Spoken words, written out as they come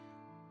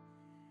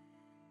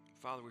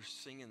Father, we're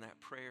singing that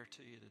prayer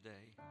to you today.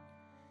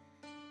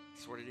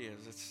 That's what it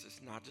is. It's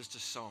not just a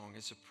song,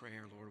 it's a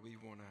prayer, Lord. We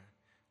want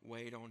to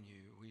wait on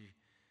you. We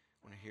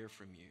want to hear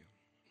from you.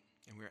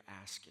 And we're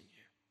asking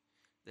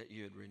you that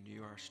you would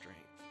renew our strength.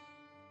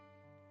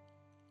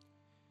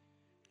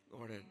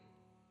 Lord,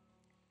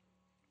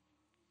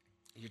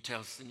 you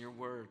tell us in your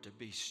word to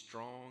be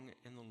strong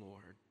in the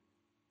Lord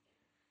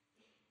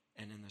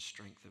and in the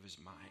strength of his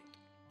might.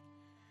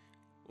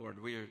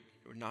 Lord, we're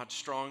not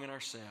strong in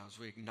ourselves.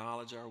 We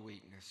acknowledge our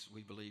weakness.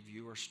 We believe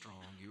you are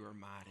strong. You are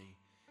mighty.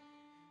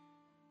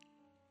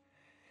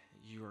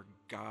 You are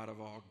God of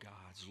all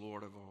gods,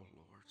 Lord of all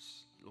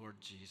lords, Lord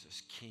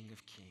Jesus, King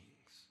of kings.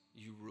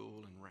 You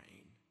rule and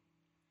reign.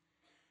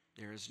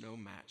 There is no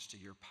match to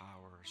your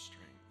power or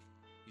strength.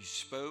 You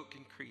spoke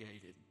and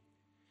created.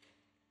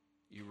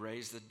 You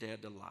raised the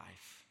dead to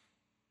life.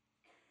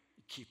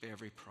 You keep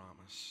every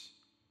promise.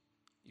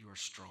 You are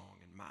strong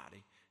and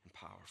mighty and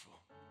powerful.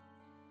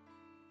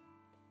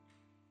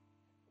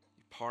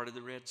 You parted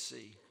the Red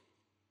Sea,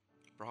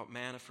 brought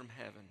manna from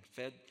heaven,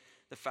 fed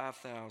the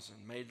 5,000,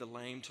 made the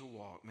lame to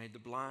walk, made the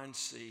blind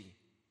see.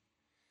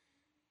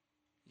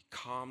 You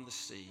calmed the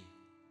sea,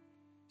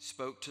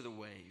 spoke to the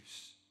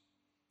waves.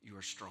 You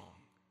are strong.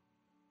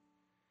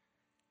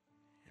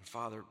 And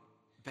Father,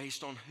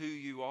 based on who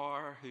you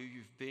are, who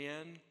you've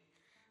been,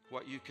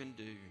 what you can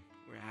do,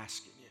 we're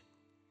asking you,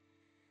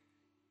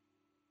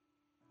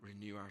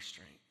 renew our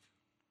strength.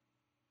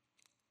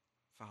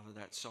 Father,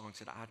 that song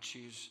said, I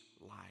choose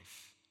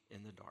life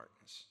in the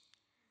darkness.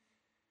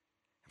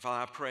 And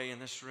Father, I pray in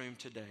this room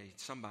today,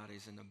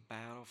 somebody's in a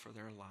battle for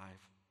their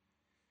life.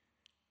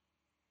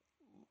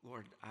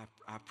 Lord,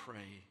 I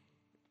pray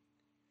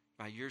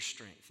by your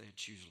strength they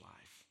choose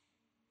life.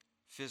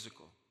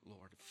 Physical,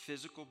 Lord, a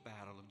physical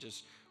battle of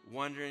just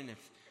wondering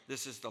if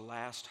this is the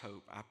last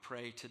hope. I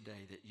pray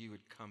today that you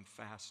would come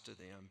fast to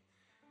them,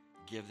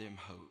 give them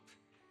hope,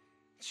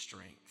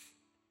 strength,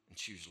 and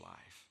choose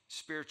life.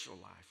 Spiritual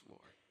life,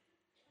 Lord.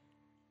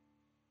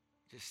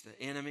 Just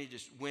the enemy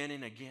just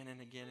winning again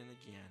and again and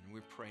again. We're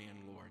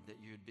praying, Lord, that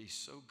you would be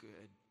so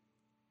good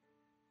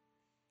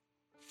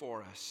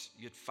for us.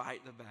 You'd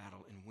fight the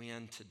battle and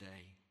win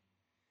today,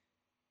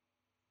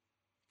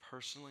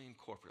 personally and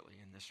corporately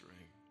in this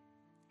room.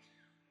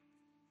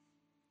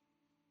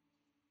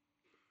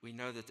 We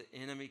know that the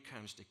enemy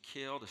comes to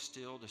kill, to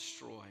steal,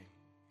 destroy.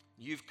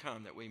 You've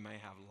come that we may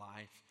have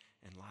life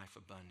and life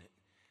abundant.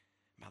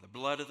 By the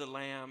blood of the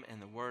Lamb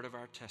and the word of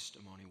our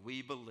testimony,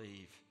 we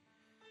believe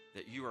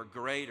that you are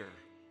greater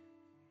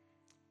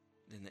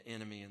than the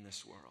enemy in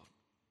this world.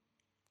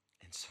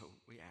 And so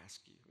we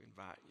ask you, we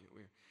invite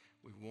you,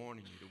 we're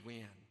warning you to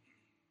win.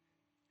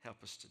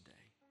 Help us today.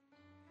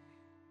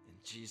 In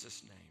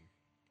Jesus' name,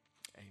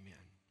 amen.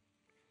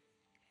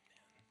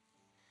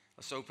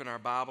 Let's open our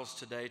Bibles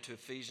today to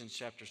Ephesians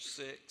chapter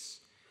 6.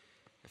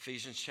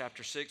 Ephesians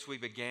chapter 6, we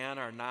began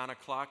our 9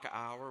 o'clock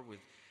hour with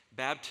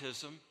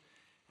baptism.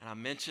 And I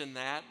mentioned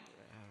that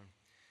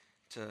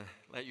to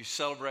let you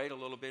celebrate a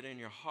little bit in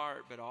your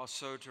heart, but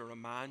also to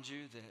remind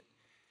you that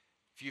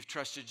if you've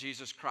trusted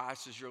Jesus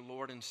Christ as your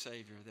Lord and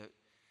Savior, that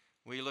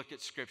we look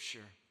at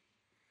Scripture.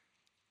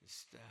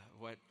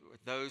 What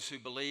those who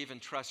believe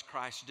and trust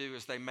Christ do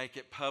is they make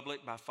it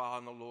public by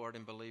following the Lord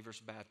in believers'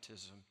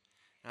 baptism.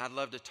 And I'd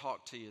love to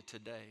talk to you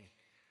today.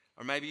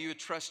 Or maybe you would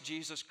trust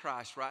Jesus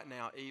Christ right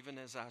now, even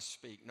as I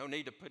speak. No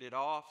need to put it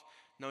off.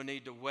 No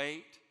need to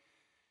wait.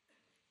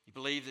 You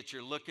believe that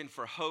you're looking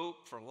for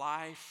hope, for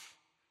life,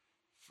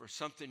 for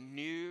something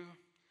new.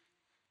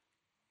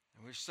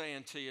 And we're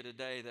saying to you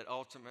today that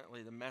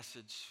ultimately the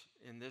message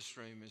in this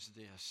room is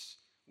this.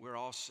 We're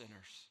all sinners,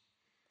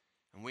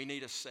 and we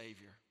need a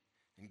Savior.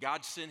 And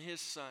God sent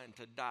his Son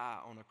to die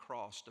on a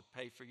cross to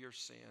pay for your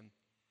sin.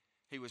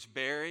 He was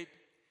buried,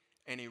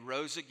 and he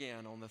rose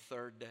again on the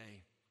third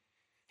day.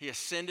 He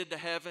ascended to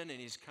heaven, and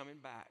he's coming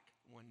back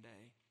one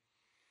day.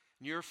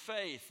 Your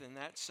faith in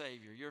that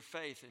Savior, your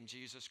faith in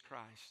Jesus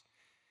Christ,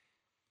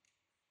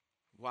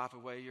 wipe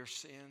away your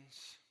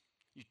sins.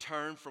 You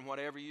turn from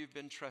whatever you've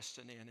been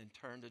trusting in and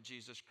turn to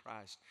Jesus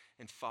Christ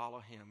and follow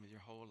him with your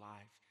whole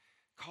life.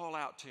 Call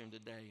out to him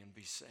today and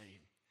be saved.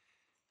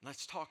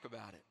 Let's talk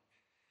about it.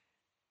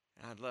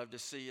 And I'd love to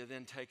see you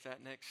then take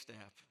that next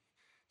step,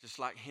 just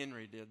like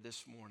Henry did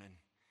this morning,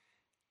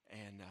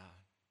 and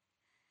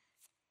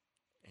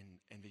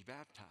be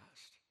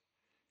baptized,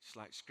 just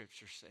like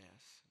Scripture says.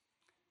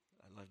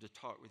 I'd love to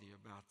talk with you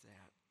about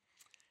that.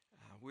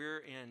 We're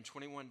in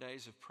 21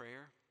 days of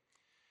prayer.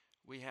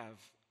 We have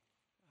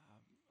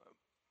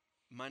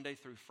Monday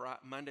through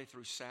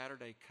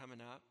Saturday coming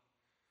up,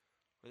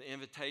 where the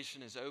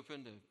invitation is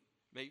open to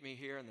meet me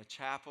here in the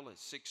chapel at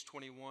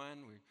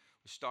 6:21. We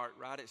start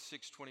right at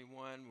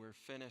 6:21. We're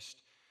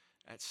finished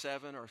at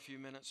 7 or a few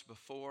minutes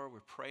before.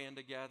 We're praying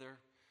together,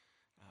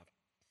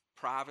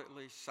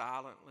 privately,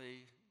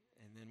 silently,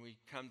 and then we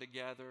come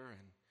together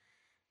and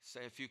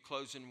say a few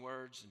closing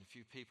words, and a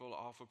few people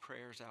offer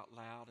prayers out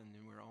loud, and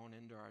then we're on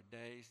into our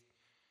days.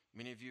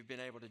 Many of you have been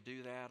able to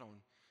do that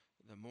on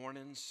the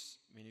mornings.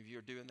 Many of you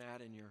are doing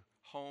that in your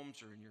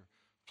homes or in your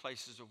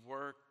places of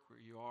work where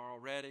you are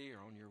already or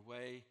on your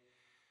way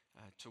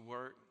to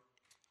work.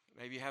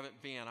 Maybe you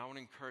haven't been. I want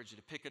to encourage you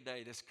to pick a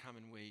day this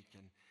coming week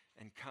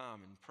and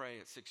come and pray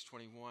at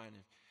 621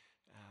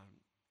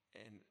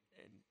 and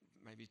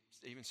maybe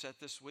even set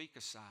this week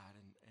aside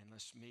and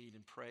let's meet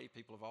and pray.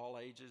 People of all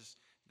ages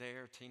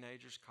there,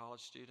 teenagers,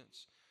 college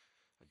students,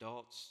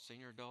 adults,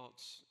 senior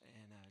adults,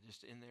 and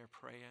just in there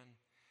praying.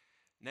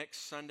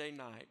 Next Sunday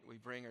night, we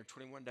bring our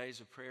 21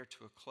 days of prayer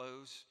to a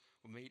close.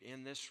 We'll meet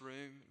in this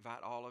room,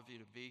 invite all of you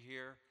to be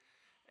here,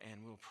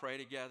 and we'll pray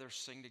together,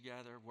 sing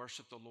together,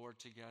 worship the Lord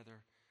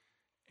together,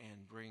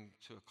 and bring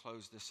to a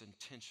close this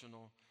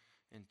intentional,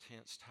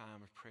 intense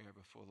time of prayer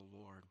before the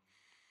Lord.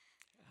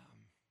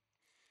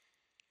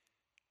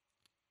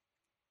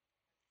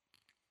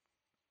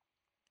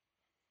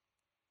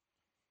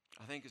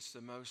 I think it's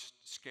the most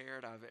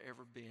scared I've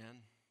ever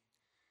been.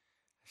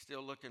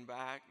 Still looking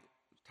back,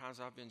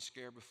 times I've been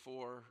scared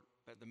before,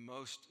 but the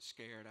most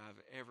scared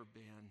I've ever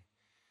been.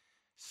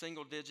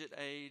 Single digit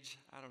age,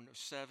 I don't know,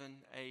 7,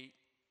 8,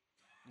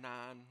 9,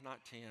 not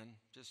 10,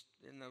 just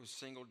in those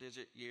single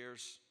digit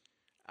years.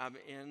 I'm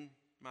in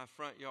my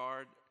front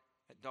yard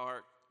at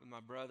dark with my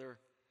brother,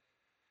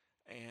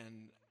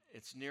 and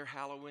it's near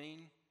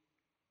Halloween,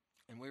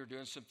 and we were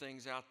doing some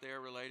things out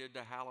there related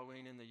to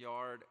Halloween in the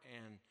yard,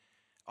 and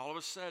all of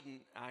a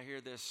sudden, I hear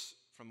this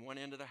from one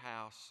end of the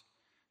house,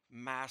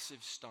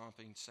 massive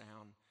stomping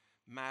sound,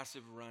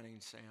 massive running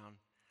sound.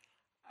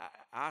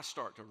 I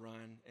start to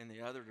run in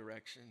the other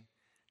direction,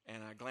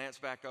 and I glance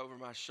back over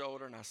my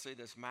shoulder, and I see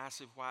this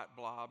massive white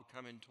blob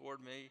coming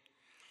toward me.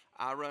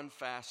 I run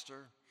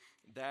faster.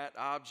 That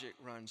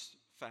object runs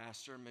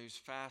faster, moves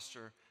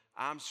faster.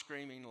 I'm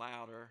screaming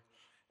louder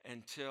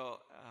until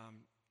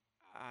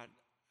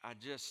I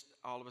just,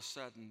 all of a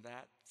sudden,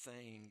 that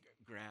thing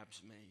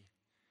grabs me.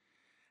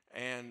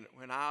 And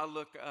when I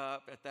look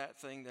up at that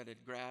thing that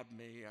had grabbed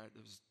me, it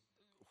was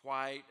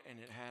white, and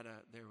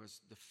there was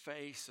the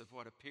face of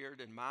what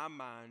appeared in my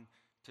mind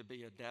to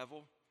be a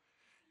devil,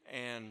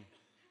 and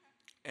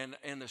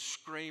the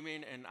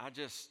screaming, and I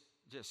just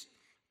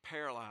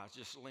paralyzed,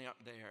 just limp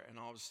there, and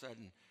all of a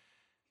sudden,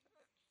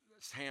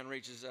 his hand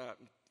reaches up,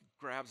 and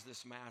grabs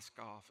this mask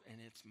off,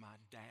 and it's my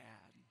dad.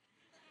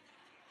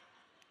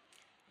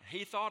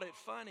 He thought it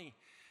funny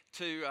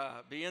to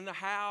be in the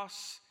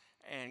house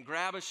and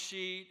grab a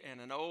sheet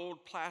and an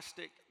old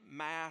plastic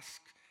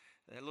mask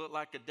that looked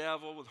like a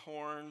devil with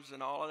horns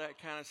and all of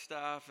that kind of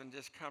stuff and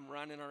just come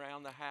running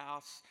around the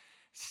house.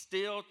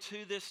 Still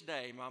to this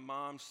day, my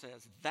mom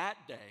says, that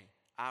day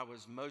I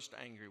was most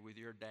angry with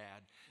your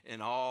dad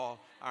in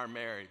all our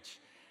marriage.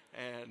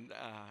 And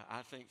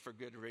I think for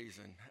good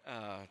reason.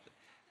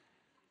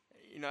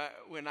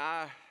 When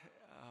I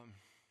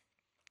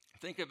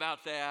think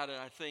about that, and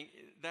I think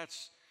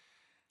that's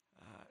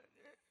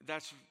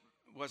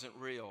wasn't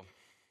real.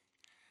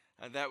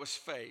 That was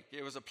fake.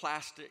 It was a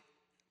plastic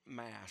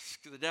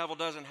mask. The devil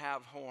doesn't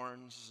have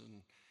horns,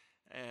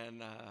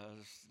 and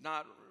it's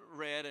not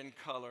red in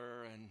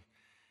color, and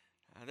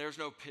there's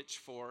no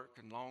pitchfork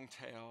and long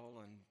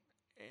tail,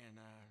 and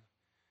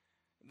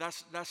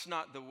that's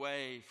not the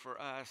way for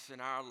us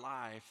in our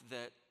life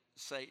that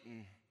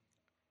Satan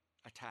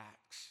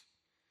attacks.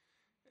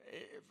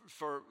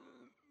 For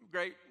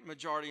great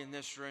majority in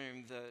this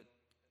room,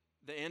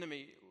 the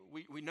enemy,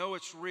 we know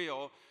it's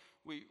real.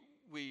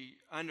 We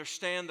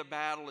understand the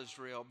battle is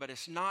real, but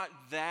it's not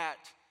that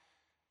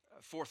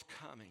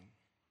forthcoming.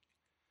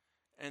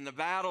 And the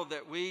battle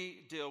that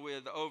we deal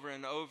with over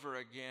and over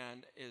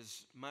again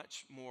is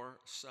much more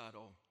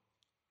subtle.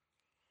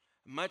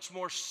 Much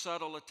more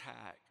subtle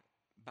attack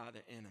by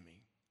the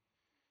enemy.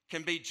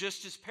 Can be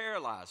just as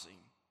paralyzing,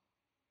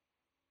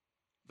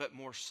 but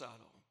more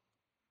subtle.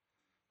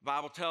 The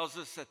Bible tells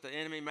us that the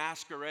enemy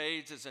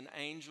masquerades as an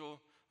angel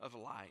of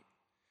light.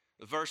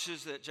 The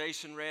verses that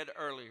Jason read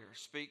earlier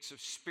speaks of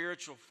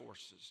spiritual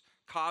forces,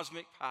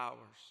 cosmic powers.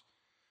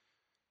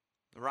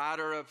 The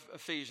writer of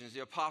Ephesians,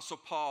 the Apostle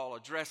Paul,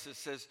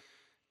 says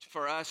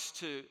for us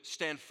to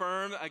stand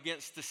firm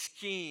against the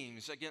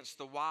schemes, against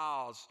the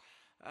wiles,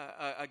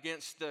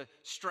 against the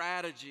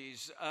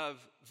strategies of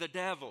the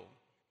devil.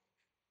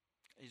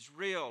 He's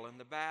real, and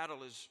the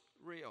battle is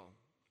real,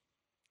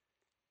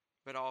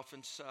 but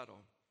often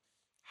subtle.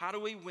 How do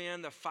we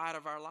win the fight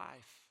of our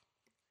life?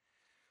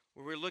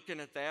 Well, we're looking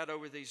at that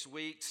over these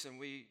weeks, and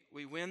we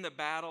win the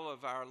battle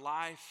of our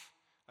life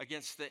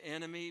against the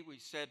enemy, we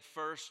said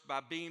first,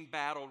 by being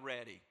battle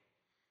ready.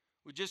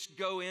 We just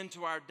go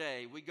into our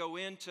day. We go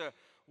into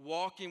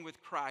walking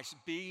with Christ,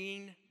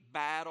 being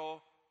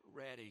battle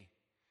ready.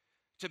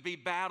 To be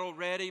battle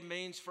ready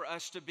means for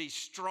us to be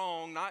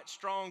strong, not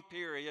strong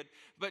period,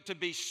 but to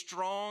be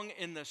strong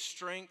in the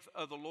strength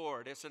of the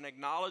Lord. It's an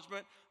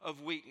acknowledgement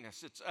of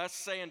weakness. It's us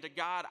saying to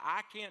God,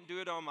 I can't do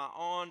it on my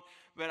own,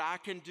 but I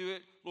can do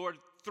it, Lord,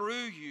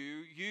 through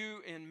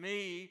you and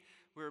me.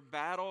 We're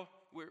battle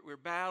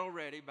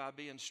ready by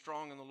being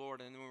strong in the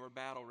Lord, and then we're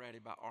battle ready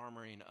by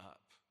armoring up.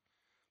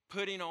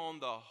 Putting on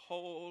the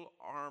whole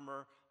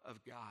armor of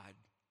God.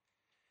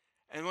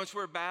 And once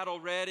we're battle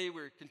ready,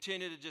 we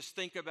continue to just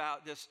think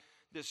about this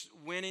this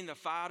winning the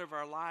fight of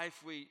our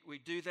life, we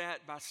do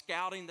that by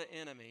scouting the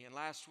enemy. And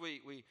last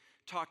week we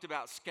talked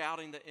about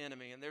scouting the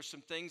enemy. And there's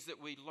some things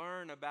that we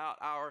learn about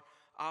our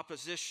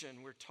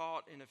opposition. We're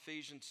taught in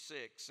Ephesians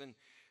 6. And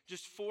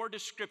just 4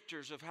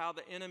 descriptors of how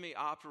the enemy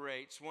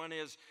operates. One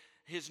is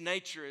his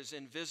nature is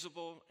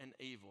invisible and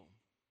evil.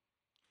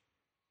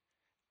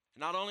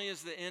 Not only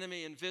is the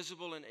enemy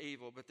invisible and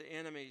evil, but the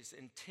enemy's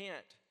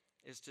intent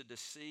is to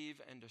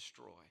deceive and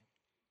destroy.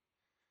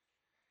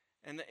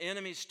 And the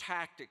enemy's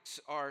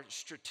tactics are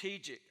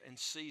strategic and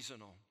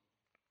seasonal.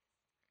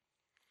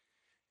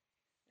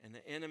 And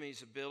the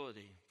enemy's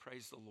ability,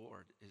 praise the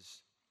Lord,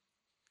 is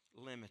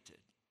limited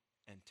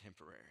and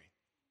temporary.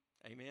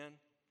 Amen?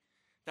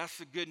 That's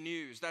the good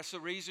news. That's the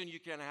reason you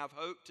can have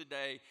hope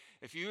today.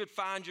 If you would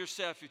find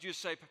yourself, if you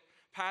say,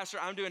 Pastor,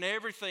 I'm doing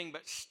everything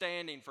but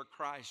standing for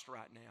Christ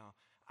right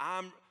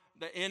now.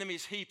 The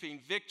enemy's heaping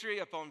victory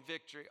upon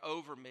victory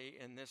over me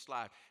in this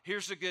life.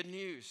 Here's the good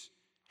news.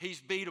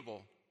 He's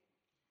beatable.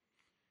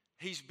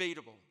 He's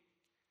beatable.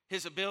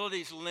 His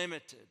ability is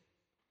limited.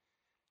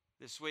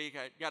 This week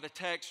I got a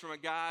text from a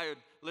guy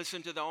who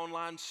listened to the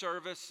online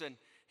service, and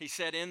he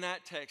said in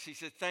that text, he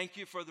said, thank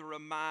you for the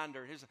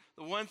reminder.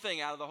 The one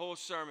thing out of the whole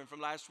sermon from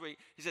last week,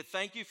 he said,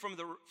 thank you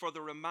for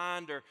the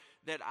reminder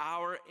that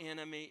our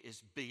enemy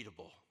is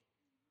beatable.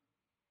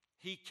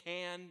 He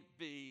can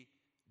be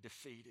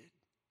defeated.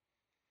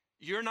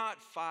 You're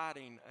not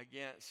fighting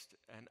against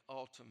an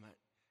ultimate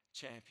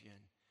champion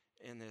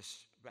in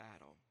this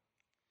battle.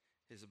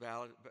 His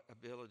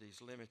ability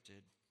is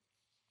limited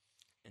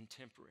and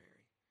temporary.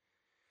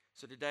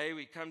 So today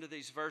we come to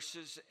these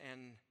verses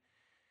and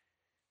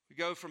we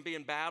go from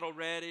being battle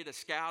ready to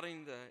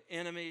scouting the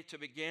enemy to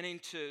beginning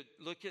to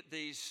look at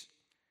these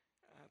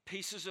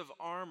pieces of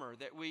armor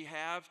that we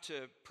have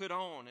to put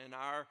on in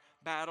our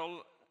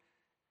battle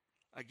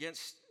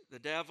against the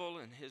devil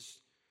and his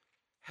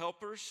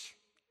helpers.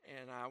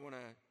 And I want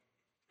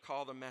to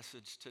call the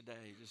message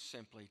today just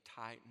simply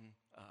Tighten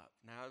Up.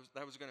 Now,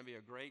 that was going to be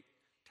a great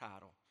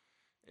title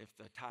if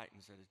the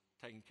Titans had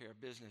taken care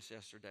of business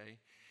yesterday,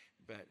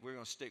 but we're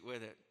going to stick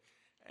with it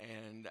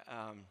and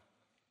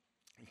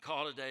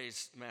call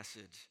today's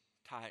message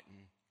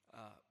Tighten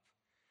Up.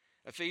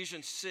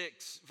 Ephesians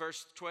 6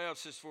 verse 12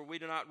 says, for we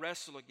do not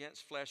wrestle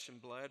against flesh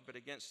and blood, but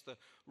against the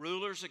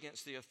rulers,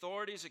 against the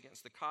authorities,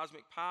 against the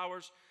cosmic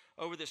powers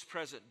over this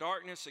present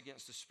darkness,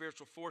 against the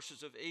spiritual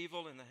forces of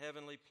evil in the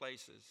heavenly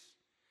places.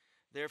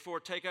 Therefore,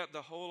 take up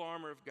the whole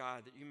armor of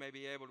God, that you may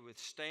be able to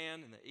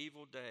withstand in the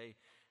evil day,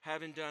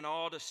 having done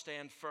all to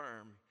stand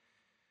firm.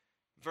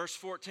 Verse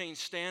 14,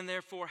 stand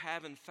therefore,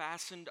 having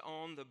fastened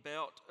on the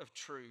belt of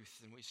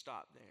truth. And we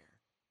stop there.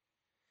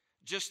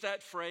 Just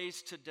that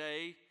phrase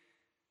today,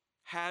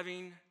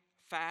 having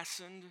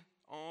fastened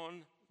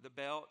on the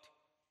belt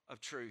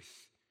of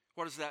truth.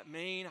 What does that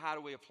mean? How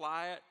do we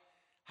apply it?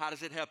 How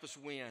does it help us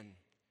win?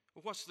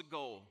 Well, what's the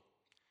goal?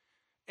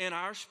 In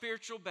our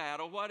spiritual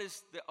battle, what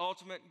is the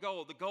ultimate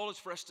goal? The goal is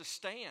for us to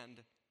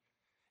stand.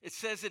 It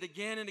says it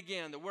again and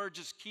again. The word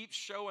just keeps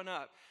showing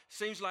up.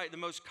 Seems like the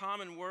most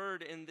common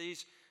word in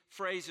these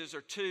phrases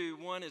are 2.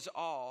 One is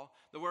all.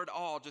 The word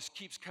all just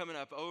keeps coming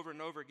up over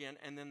and over again.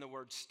 And then the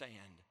word stand.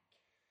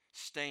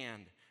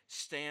 Stand.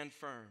 Stand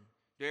firm.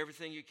 Do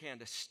everything you can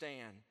to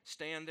stand.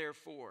 Stand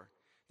therefore.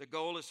 The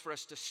goal is for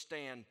us to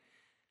stand.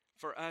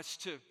 For us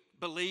to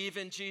believe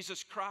in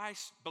Jesus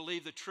Christ.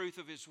 Believe the truth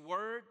of His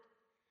word.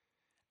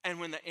 And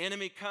when the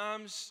enemy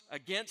comes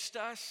against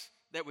us,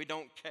 that we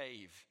don't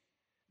cave.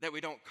 That we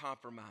don't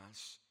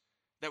compromise,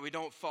 that we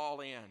don't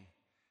fall in,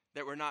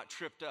 that we're not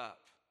tripped up,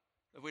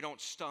 that we don't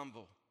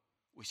stumble,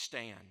 we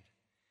stand.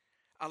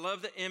 I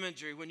love the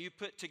imagery when you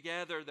put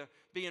together the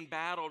being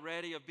battle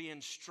ready of being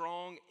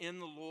strong in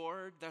the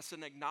Lord. That's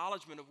an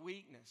acknowledgement of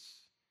weakness.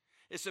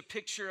 It's a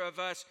picture of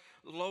us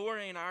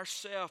lowering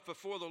ourselves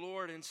before the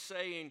Lord and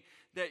saying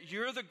that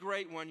you're the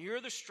great one,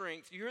 you're the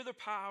strength, you're the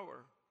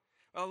power.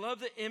 I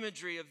love the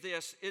imagery of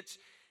this. It's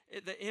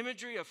the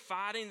imagery of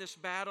fighting this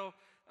battle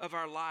of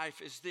our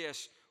life is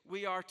this.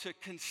 We are to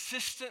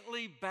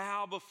consistently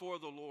bow before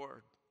the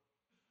Lord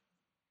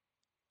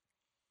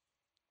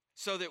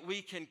so that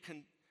we can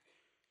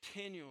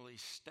continually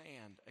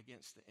stand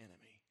against the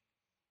enemy.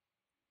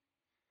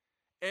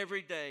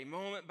 Every day,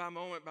 moment by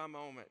moment by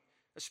moment,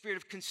 a spirit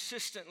of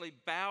consistently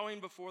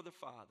bowing before the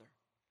Father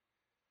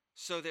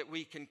so that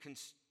we can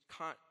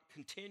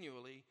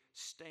continually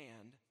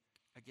stand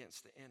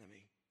against the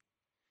enemy.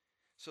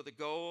 So the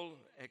goal,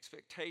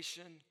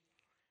 expectation,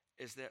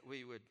 is that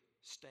we would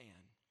stand.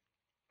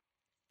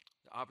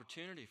 The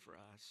opportunity for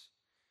us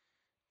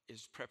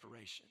is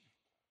preparation.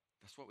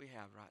 That's what we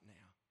have right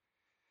now.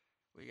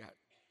 We got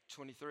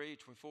 23,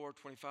 24,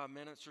 25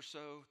 minutes or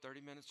so, 30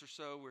 minutes or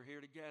so. We're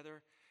here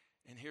together.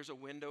 And here's a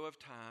window of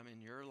time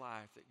in your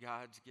life that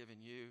God's given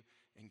you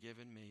and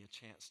given me a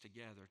chance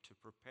together to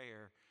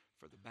prepare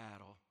for the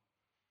battle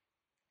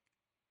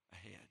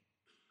ahead.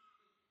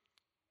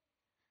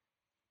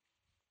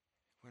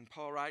 When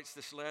Paul writes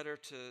this letter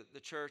to the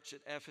church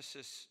at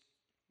Ephesus,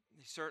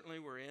 certainly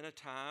we're in a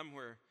time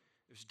where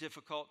It was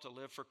difficult to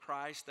live for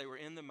Christ. They were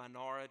in the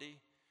minority.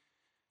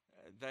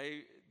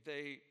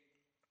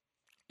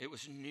 It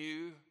was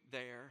new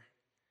there.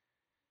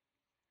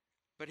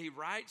 But he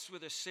writes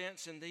with a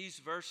sense in these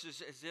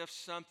verses as if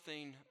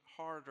something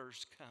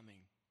harder's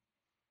coming.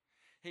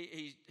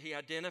 He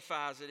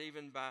identifies it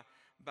even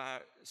by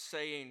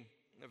saying,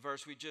 the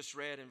verse we just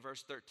read in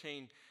verse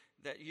 13,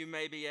 that you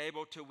may be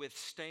able to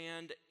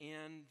withstand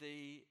in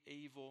the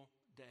evil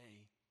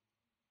day.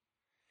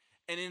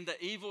 And in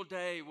the evil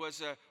day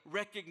was a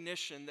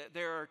recognition that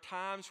there are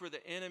times where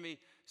the enemy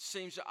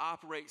seems to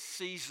operate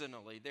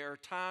seasonally. There are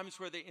times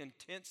where the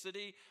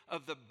intensity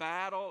of the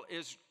battle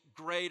is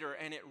greater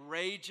and it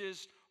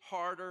rages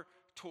harder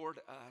toward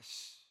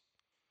us.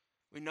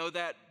 We know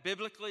that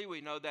biblically,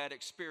 we know that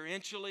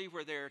experientially,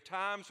 where there are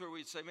times where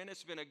we say, man,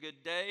 it's been a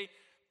good day,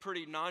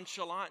 pretty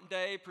nonchalant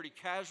day, pretty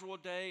casual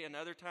day, and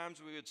other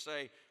times we would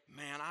say,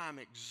 man, I'm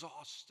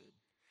exhausted.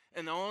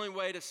 And the only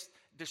way to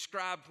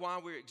describe why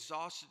we're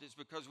exhausted is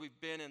because we've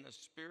been in a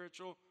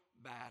spiritual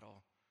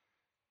battle.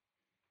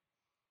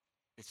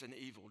 It's an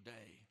evil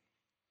day.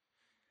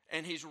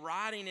 And he's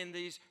writing in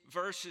these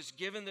verses,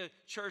 giving the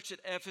church at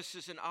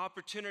Ephesus an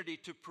opportunity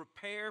to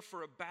prepare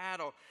for a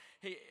battle.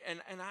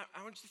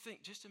 I want you to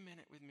think just a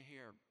minute with me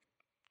here.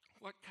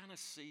 What kind of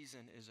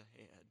season is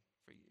ahead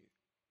for you?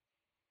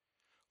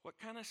 What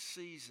kind of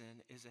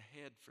season is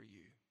ahead for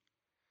you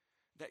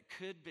that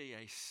could be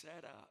a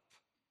setup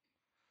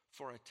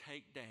for a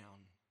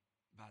takedown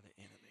by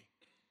the enemy?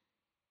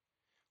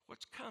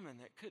 What's coming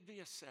that could be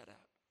a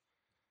setup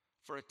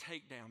for a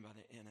takedown by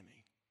the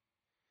enemy?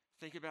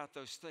 Think about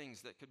those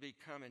things that could be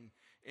coming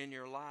in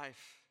your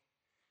life.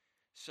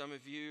 Some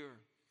of you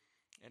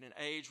are at an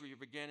age where you're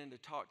beginning to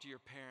talk to your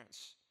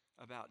parents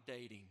about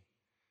dating.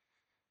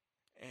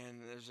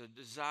 And there's a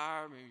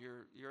desire, maybe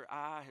your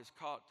eye has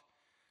caught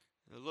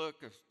the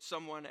look of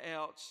someone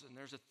else, and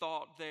there's a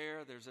thought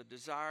there, there's a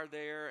desire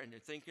there, and you're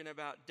thinking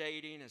about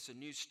dating. It's a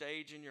new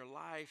stage in your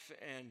life.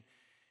 And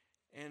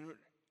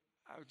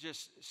I would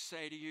just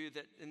say to you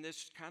that in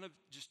this kind of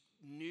just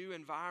new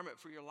environment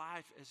for your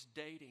life is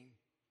dating.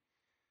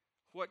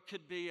 What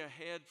could be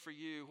ahead for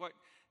you?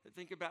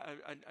 Think about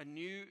a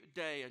new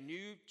day, a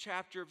new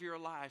chapter of your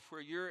life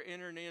where you're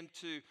entering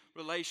into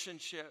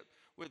relationship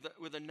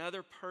with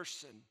another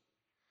person.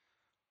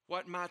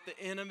 What might the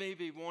enemy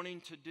be wanting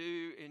to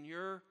do in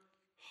your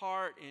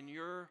heart, in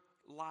your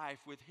life,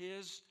 with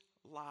his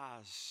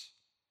lies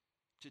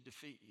to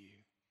defeat you?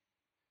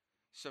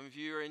 Some of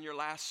you are in your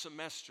last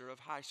semester of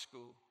high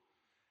school.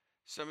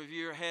 Some of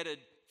you are headed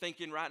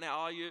thinking right now,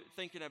 all you're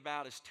thinking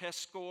about is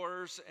test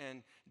scores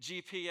and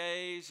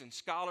GPAs and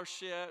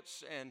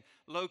scholarships and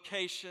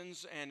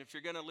locations. And if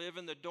you're going to live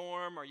in the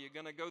dorm or you're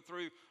going to go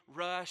through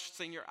Rush,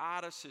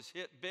 senioritis has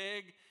hit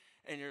big,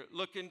 and you're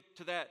looking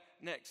to that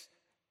next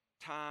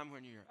time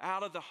when you're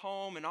out of the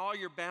home and all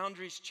your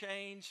boundaries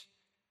change.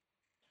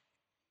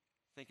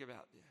 Think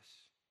about this.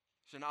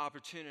 It's an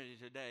opportunity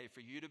today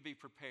for you to be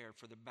prepared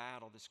for the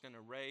battle that's going to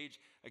rage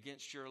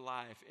against your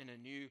life in a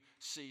new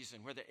season,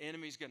 where the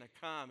enemy's going to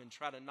come and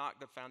try to knock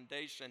the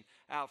foundation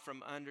out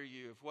from under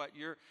you of what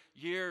your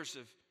years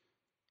of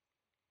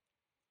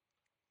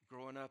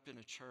growing up in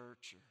a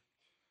church or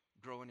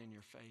growing in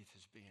your faith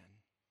has been.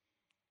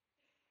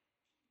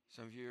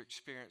 Some of you are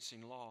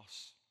experiencing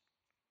loss,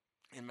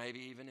 and maybe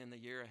even in the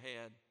year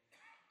ahead,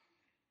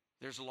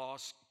 there's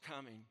loss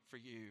coming for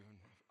you.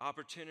 An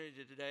opportunity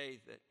today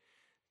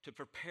to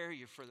prepare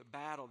you for the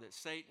battle that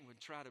Satan would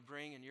try to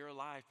bring in your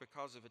life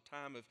because of a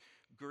time of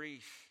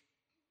grief.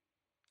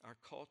 Our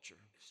culture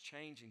is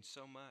changing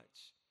so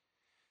much.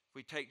 If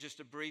we take just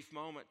a brief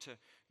moment to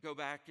go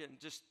back in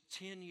just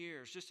 10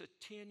 years, just a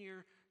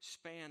 10-year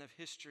span of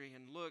history,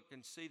 and look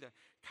and see the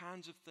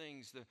kinds of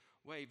things, the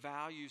way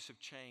values have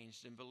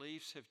changed and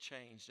beliefs have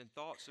changed and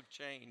thoughts have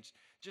changed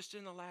just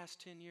in the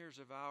last 10 years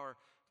of our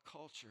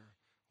culture.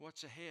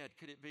 What's ahead?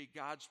 Could it be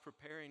God's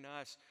preparing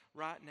us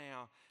right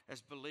now as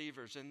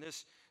believers in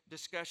this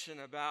discussion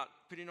about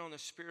putting on the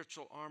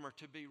spiritual armor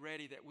to be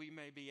ready that we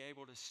may be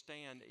able to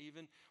stand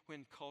even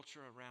when culture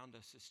around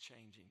us is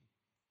changing?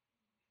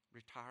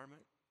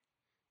 Retirement.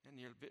 And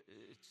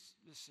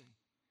listen,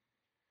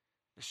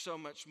 there's so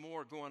much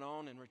more going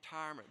on in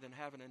retirement than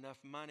having enough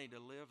money to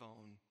live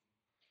on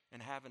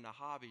and having a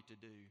hobby to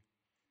do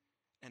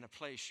and a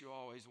place you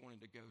always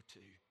wanted to go to.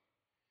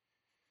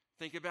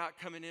 Think about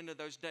coming into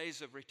those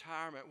days of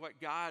retirement, what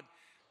God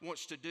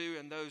wants to do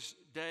in those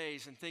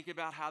days, and think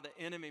about how the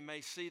enemy may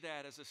see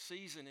that as a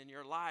season in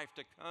your life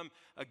to come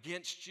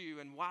against you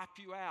and wipe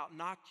you out,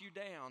 knock you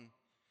down,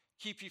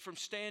 keep you from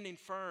standing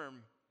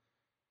firm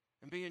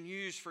and being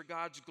used for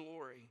God's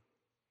glory.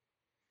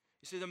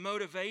 You see, the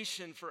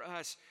motivation for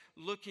us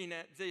looking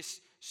at this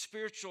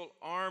spiritual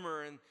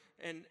armor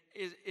and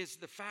is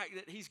the fact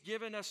that he's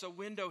given us a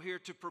window here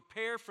to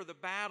prepare for the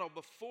battle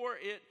before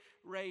it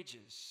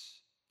rages.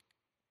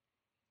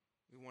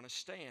 We want to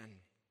stand.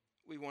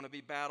 We want to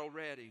be battle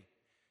ready.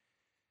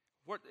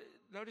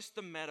 Notice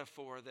the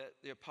metaphor that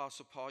the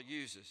Apostle Paul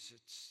uses.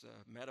 It's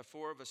a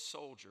metaphor of a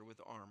soldier with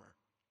armor.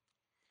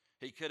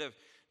 He could have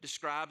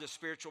described a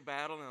spiritual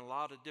battle in a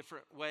lot of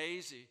different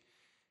ways,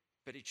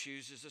 but he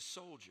chooses a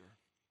soldier.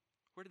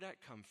 Where did that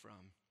come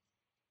from?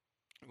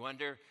 I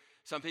wonder,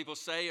 some people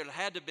say it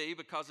had to be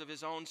because of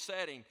his own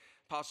setting.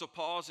 Apostle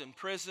Paul's in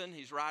prison.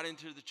 He's writing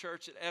to the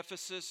church at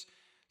Ephesus.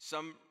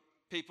 Some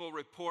people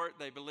report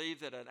they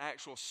believe that an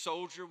actual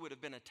soldier would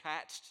have been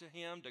attached to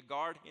him to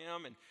guard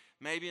him. And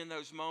maybe in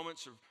those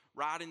moments of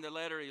writing the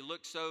letter, he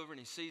looks over and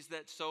he sees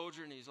that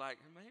soldier and he's like,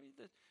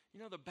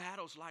 maybe the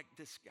battle's like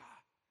this guy.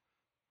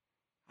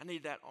 I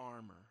need that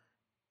armor.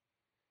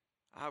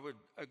 I would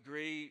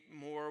agree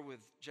more with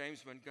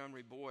James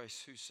Montgomery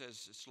Boyce, who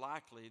says it's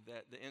likely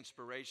that the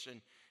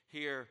inspiration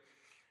here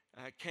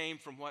came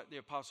from what the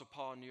Apostle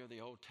Paul knew of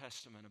the Old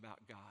Testament about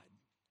God.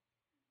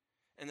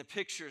 And the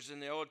pictures in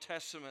the Old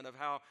Testament of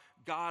how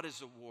God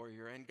is a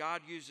warrior and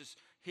God uses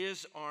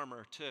his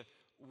armor to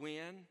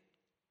win.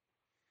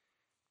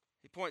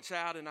 He points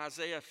out in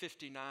Isaiah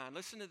 59,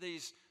 listen to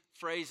these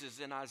phrases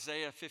in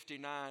Isaiah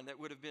 59 that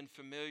would have been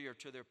familiar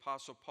to the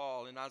Apostle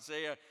Paul. In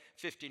Isaiah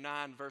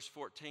 59, verse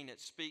 14, it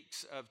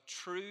speaks of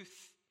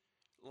truth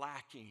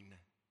lacking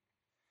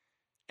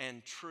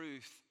and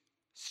truth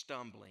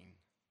stumbling.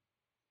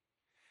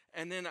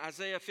 And then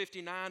Isaiah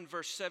 59,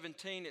 verse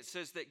 17, it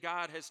says that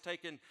God has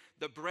taken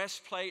the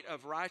breastplate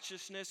of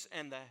righteousness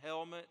and the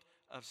helmet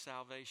of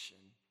salvation.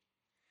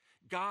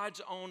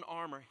 God's own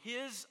armor,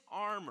 his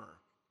armor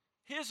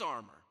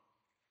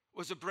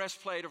was a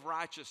breastplate of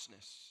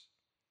righteousness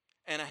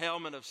and a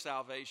helmet of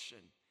salvation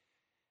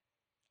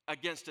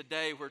against a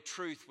day where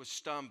truth was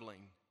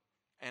stumbling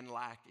and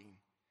lacking.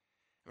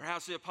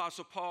 Perhaps the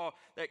Apostle Paul,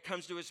 that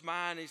comes to his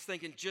mind, he's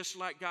thinking just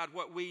like God,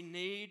 what we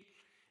need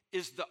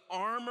is the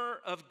armor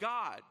of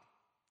God.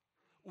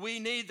 We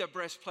need the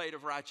breastplate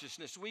of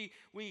righteousness. We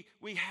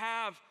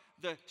have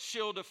the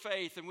shield of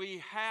faith and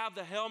we have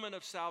the helmet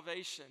of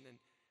salvation. And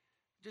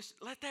just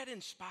let that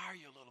inspire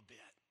you a little bit.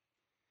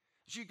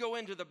 As you go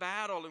into the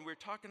battle and we're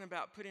talking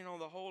about putting on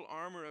the whole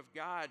armor of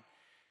God,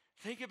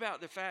 think about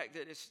the fact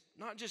that it's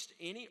not just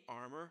any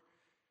armor,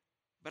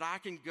 but I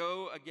can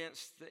go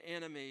against the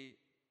enemy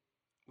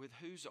with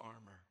whose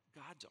armor?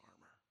 God's armor.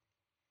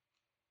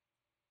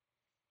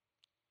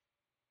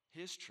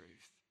 His truth,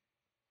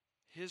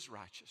 his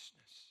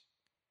righteousness,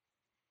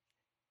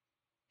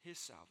 his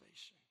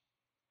salvation.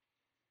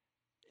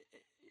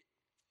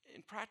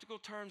 In practical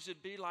terms,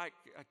 it'd be like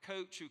a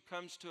coach who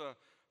comes to a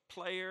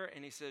player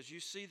and he says,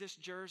 you see this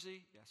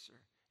jersey? Yes, sir.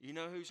 You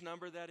know whose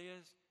number that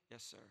is?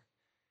 Yes, sir.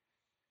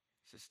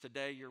 He says,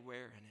 today you're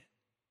wearing it.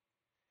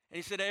 And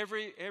he said,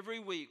 every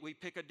week we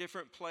pick a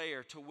different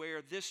player to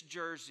wear this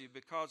jersey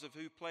because of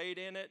who played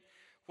in it,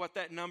 what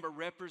that number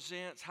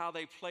represents, how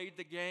they played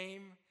the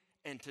game.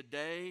 And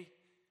today,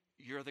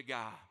 you're the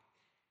guy.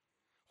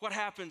 What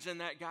happens in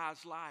that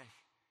guy's life?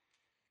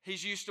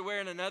 He's used to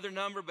wearing another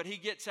number, but he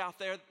gets out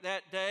there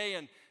that day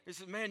and he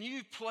says, man,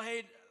 you've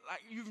played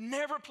like you've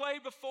never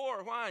played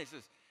before. Why? He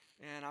says,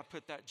 man, I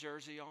put that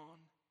jersey on.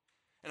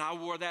 And I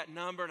wore that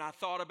number and I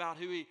thought about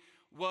who he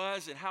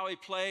was and how he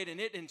played,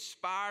 and it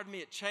inspired me.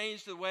 It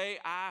changed the way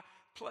I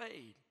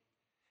played.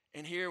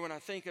 And here, when I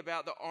think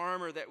about the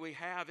armor that we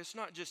have, it's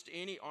not just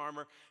any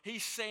armor.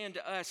 He's saying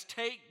to us,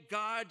 take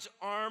God's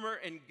armor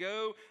and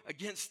go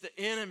against the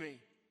enemy.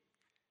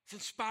 It's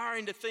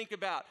inspiring to think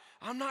about.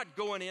 I'm not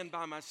going in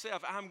by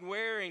myself. I'm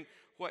wearing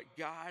what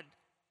God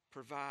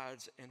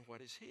provides and what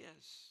is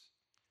his.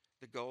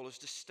 The goal is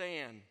to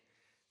stand.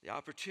 The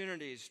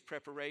opportunity is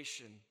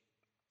preparation.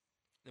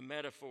 The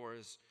metaphor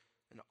is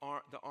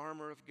the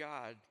armor of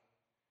God.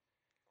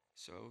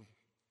 So,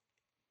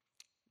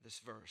 this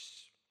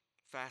verse.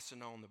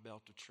 Fasten on the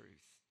belt of truth.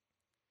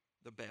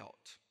 The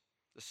belt.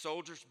 The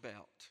soldier's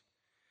belt.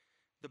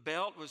 The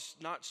belt was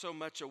not so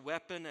much a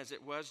weapon as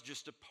it was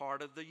just a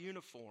part of the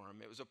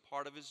uniform. It was a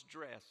part of his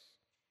dress.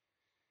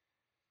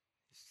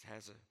 It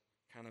has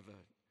a kind of a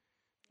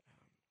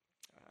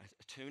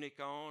tunic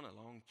on, a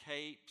long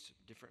cape, some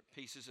different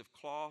pieces of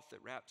cloth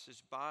that wraps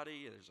his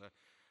body. There's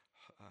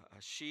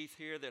a sheath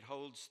here that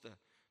holds the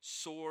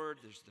sword.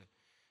 There's the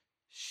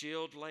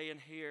shield laying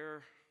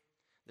here.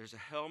 There's a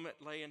helmet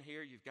laying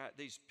here. You've got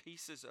these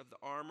pieces of the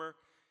armor.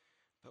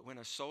 But when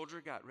a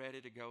soldier got ready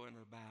to go into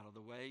battle,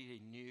 the way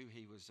he knew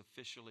he was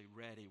officially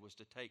ready was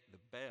to take the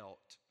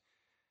belt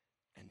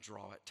and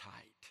draw it tight.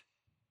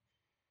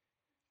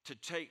 To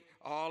take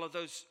all of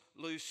those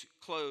loose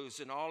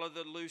clothes and all of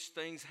the loose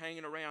things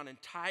hanging around and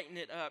tighten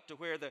it up to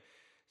where the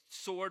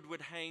sword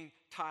would hang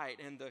tight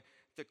and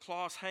the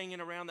cloths hanging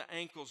around the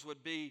ankles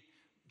would be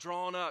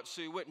drawn up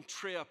so you wouldn't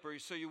trip or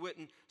so you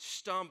wouldn't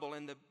stumble.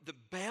 And the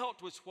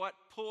belt was what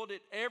pulled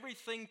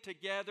everything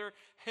together,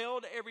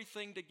 held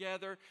everything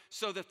together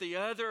so that the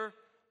other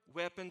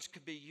weapons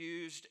could be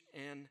used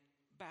in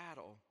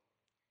battle.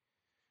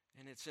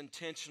 And it's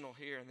intentional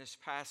here in this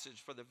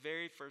passage for the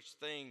very first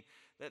thing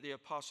that the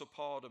Apostle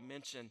Paul to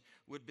mention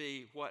would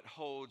be what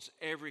holds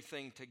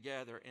everything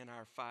together in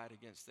our fight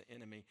against the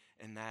enemy,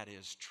 and that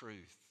is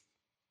truth.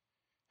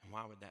 And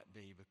why would that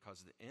be?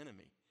 Because the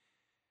enemy,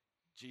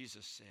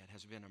 Jesus said,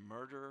 has been a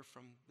murderer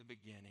from the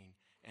beginning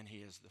and he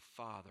is the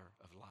father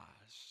of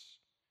lies.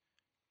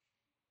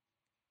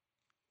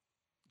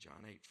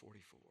 John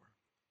 8:44.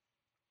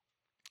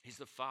 He's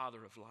the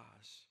father of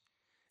lies.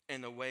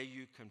 And the way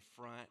you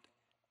confront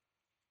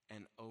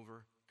and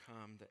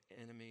overcome the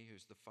enemy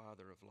who's the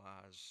father of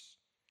lies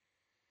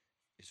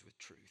is with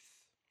truth.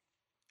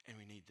 And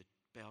we need the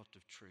belt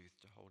of truth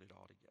to hold it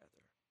all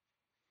together.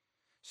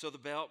 So the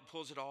belt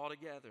pulls it all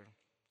together.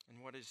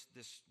 And what is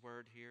this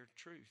word here?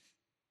 Truth.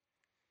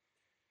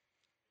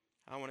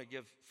 I want to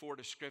give 4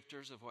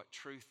 descriptors of what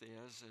truth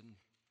is, and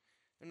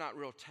they're not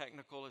real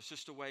technical. It's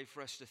just a way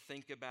for us to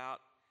think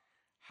about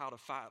how to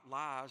fight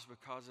lies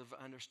because of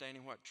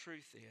understanding what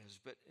truth is.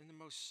 But in the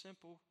most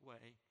simple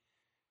way,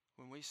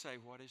 when we say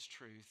what is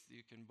truth,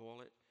 you can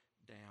boil it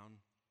down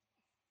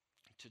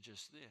to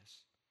just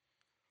this.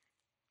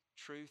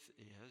 Truth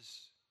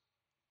is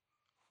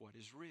what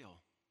is real.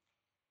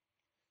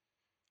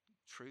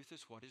 Truth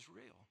is what is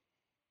real.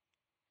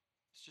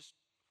 It's just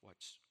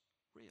what's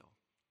real.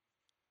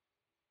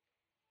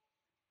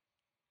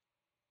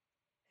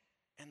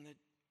 And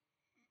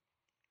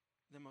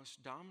the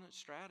most dominant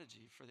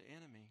strategy for the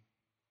enemy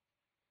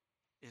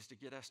is to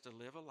get us to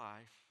live a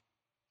life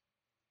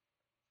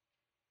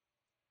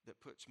that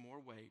puts more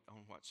weight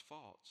on what's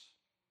false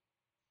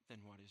than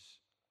what is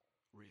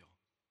real.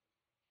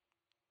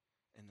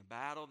 And the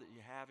battle that you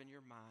have in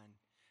your mind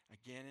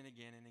again and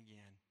again and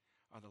again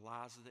are the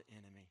lies of the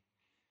enemy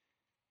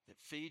that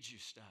feeds you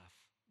stuff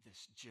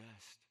that's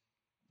just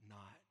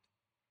not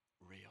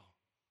real.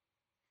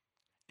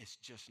 It's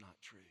just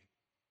not true.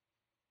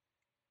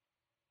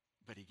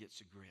 But he gets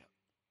a grip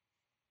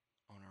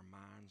on our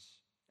minds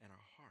and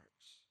our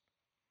hearts.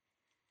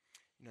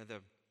 You know,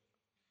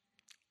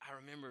 I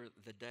remember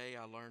the day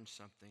I learned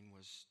something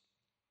was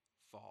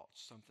false,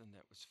 something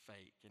that was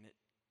fake, and it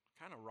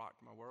kind of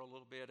rocked my world a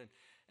little bit.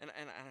 And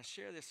I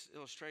share this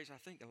illustration. I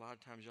think a lot of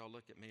times y'all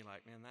look at me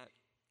like, man, that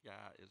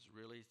guy is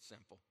really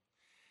simple.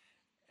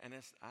 And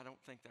I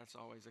don't think that's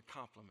always a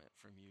compliment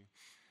from you.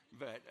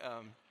 But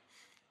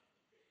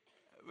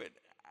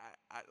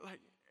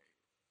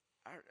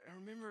I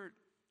remember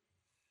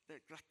that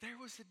there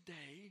was a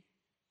day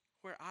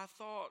where I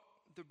thought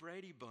the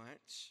Brady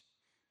Bunch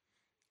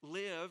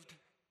lived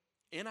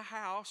in a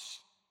house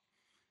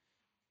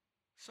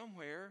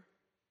somewhere,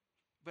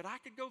 but I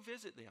could go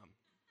visit them.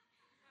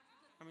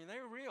 I mean, they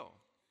were real.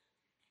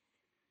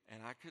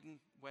 And I couldn't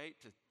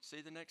wait to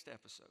see the next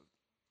episode.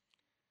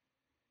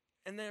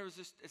 And there was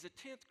this, as a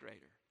 10th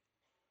grader,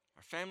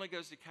 our family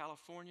goes to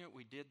California.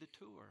 We did the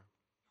tour.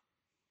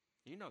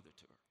 You know the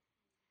tour.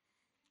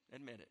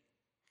 Admit it.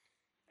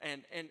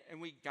 And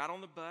we got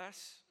on the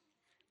bus,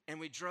 and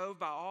we drove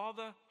by all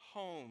the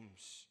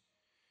homes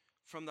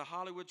from the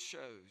Hollywood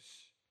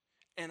shows.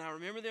 And I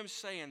remember them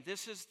saying,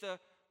 this is the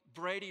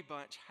Brady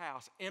Bunch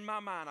house. In my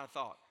mind, I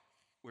thought,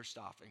 we're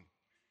stopping.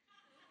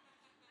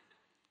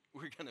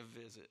 We're going to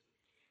visit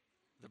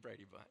the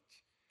Brady Bunch.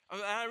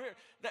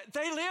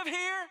 They live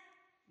here?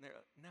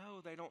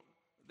 No, they don't.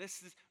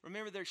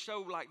 Remember they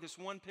show like this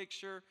one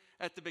picture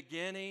at the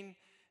beginning,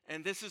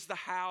 and this is the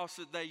house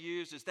that they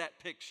use as that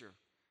picture.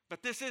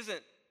 But this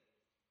isn't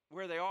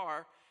where they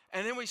are.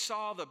 And then we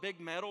saw the big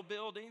metal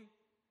building,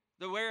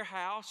 the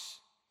warehouse,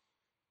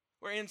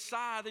 where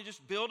inside they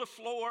just build a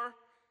floor,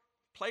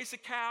 place a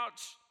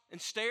couch,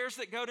 and stairs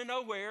that go to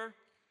nowhere,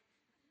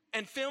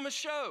 and film a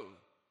show.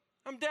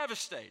 I'm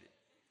devastated.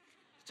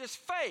 It's just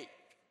fake.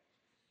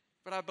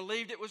 But I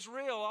believed it was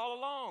real all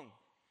along.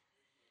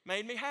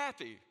 Made me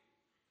happy.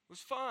 It was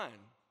fun.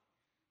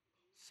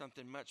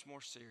 Something much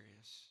more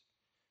serious.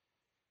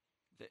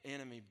 The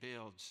enemy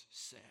builds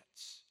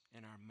sets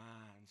in our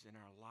minds, in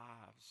our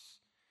lives.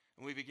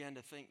 And we begin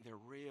to think they're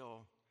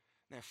real.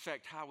 They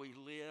affect how we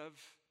live.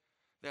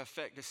 They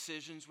affect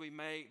decisions we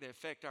make. They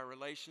affect our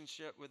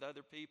relationship with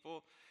other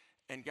people.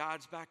 And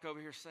God's back over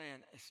here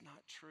saying, it's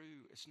not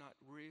true. It's not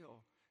real.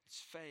 It's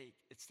fake.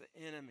 It's the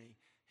enemy.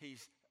 He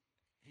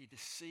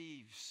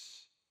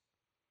deceives.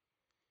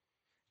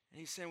 And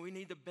he's saying we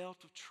need the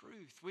belt of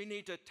truth. We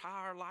need to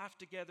tie our life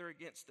together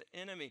against the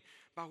enemy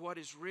by what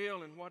is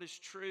real and what is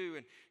true.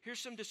 And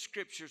here's some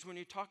descriptors when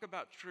you talk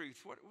about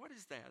truth. What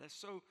is that? That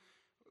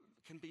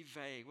can be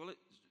vague. Well,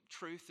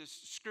 truth is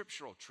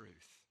scriptural truth.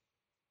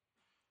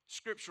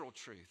 Scriptural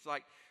truth.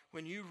 Like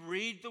when you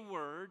read the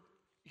word,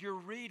 you're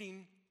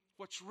reading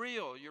what's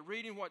real. You're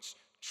reading what's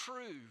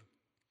true.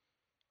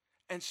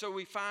 And so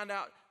we find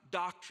out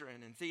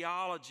doctrine and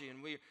theology, and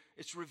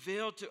it's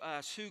revealed to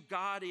us who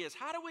God is.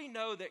 How do we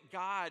know that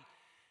God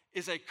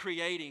is a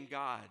creating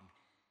God?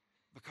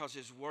 Because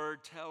his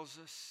word tells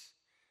us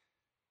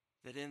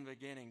that in the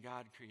beginning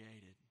God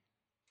created.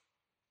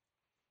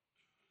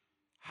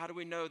 How do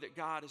we know that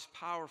God is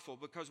powerful?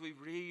 Because we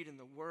read in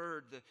the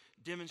word the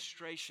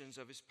demonstrations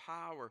of his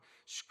power.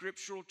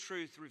 Scriptural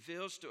truth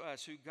reveals to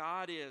us who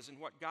God is and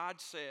what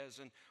God says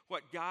and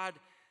what God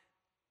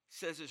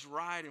says is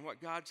right and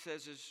what God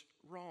says is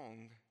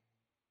wrong.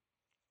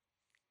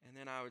 And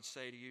then I would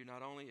say to you,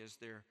 not only is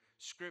there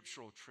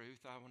scriptural truth,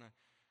 I want to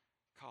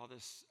call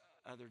this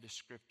other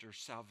descriptor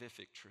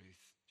salvific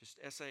truth. Just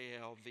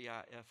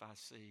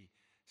S-A-L-V-I-F-I-C,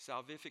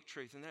 Salvific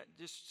truth. And that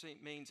just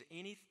means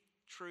any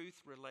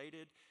truth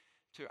related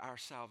to our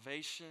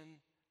salvation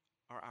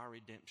or our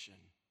redemption.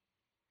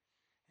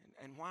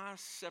 And why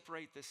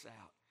separate this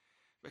out?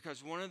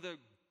 Because one of the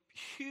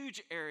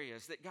huge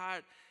areas that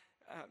God,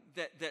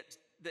 that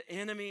the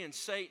enemy and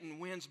Satan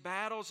wins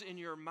battles in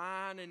your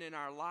mind and in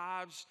our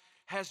lives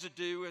has to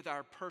do with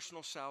our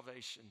personal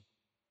salvation.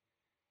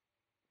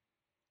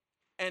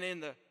 And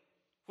in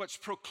what's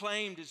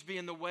proclaimed as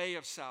being the way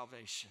of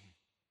salvation.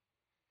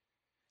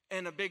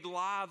 And a big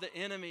lie of the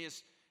enemy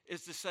is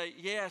to say,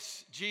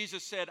 yes,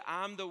 Jesus said,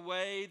 I'm the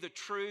way, the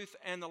truth,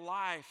 and the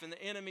life. And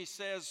the enemy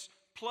says,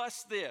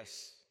 plus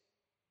this.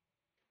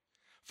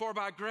 For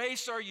by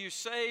grace are you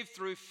saved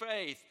through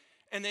faith.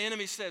 And the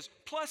enemy says,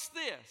 plus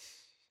this.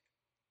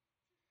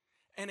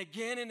 And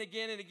again and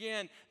again and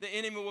again, the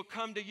enemy will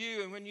come to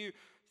you. And when you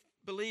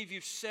believe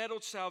you've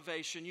settled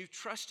salvation, you've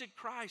trusted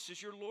Christ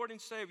as your Lord and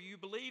Savior, you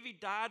believe He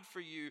died for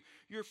you,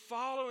 you're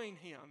following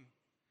Him.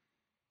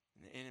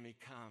 And the enemy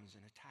comes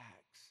and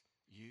attacks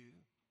you.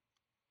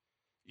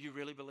 You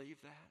really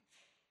believe that?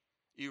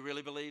 You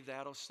really believe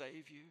that'll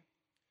save you?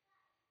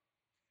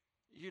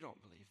 You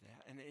don't believe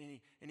that. And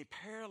he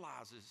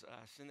paralyzes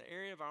us in the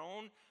area of our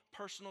own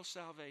personal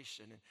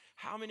salvation. And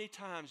how many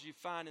times you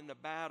find in the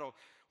battle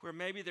where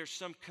maybe there's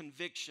some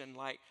conviction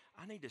like,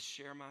 I need to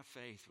share my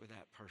faith with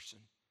that person.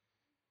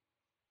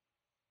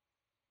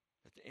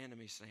 But the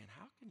enemy's saying,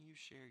 how can you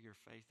share your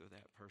faith with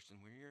that person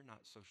when you're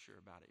not so sure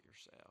about it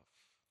yourself?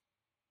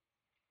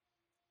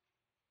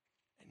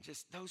 And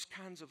just those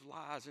kinds of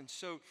lies. And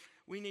so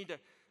we need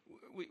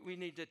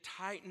to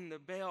tighten the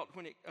belt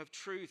of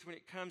truth when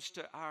it comes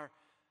to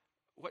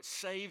what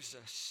saves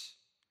us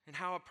and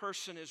how a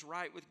person is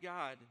right with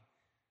God.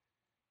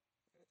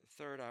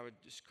 Third, I would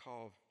just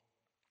call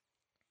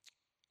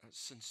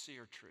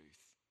sincere truth.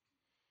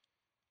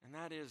 And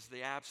that is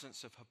the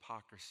absence of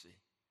hypocrisy.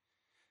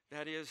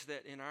 That is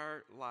that in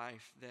our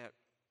life that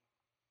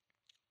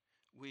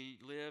we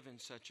live in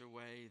such a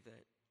way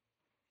that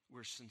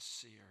we're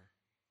sincere.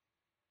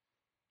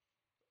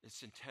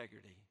 It's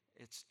integrity.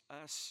 It's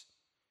us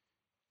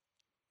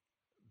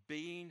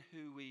being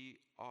who we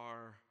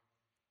are.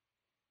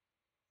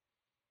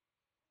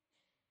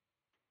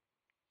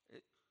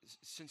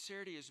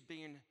 Sincerity is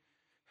being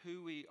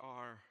who we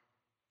are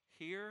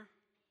here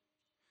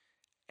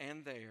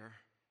and there,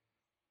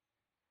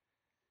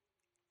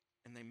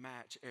 and they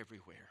match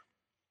everywhere.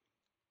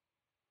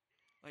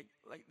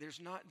 Like there's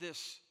not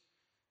this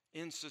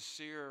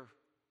insincere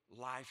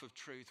life of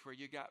truth where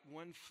you got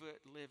one foot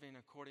living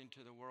according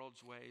to the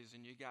world's ways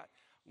and you got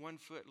one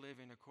foot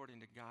living according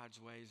to God's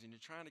ways, and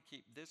you're trying to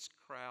keep this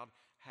crowd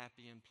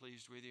happy and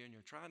pleased with you, and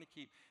you're trying to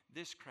keep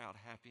this crowd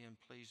happy and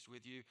pleased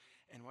with you.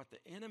 And what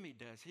the enemy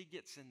does, he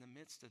gets in the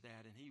midst of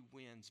that and he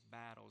wins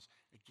battles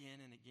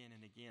again and again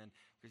and again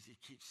because he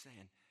keeps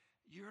saying,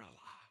 you're a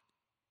lie.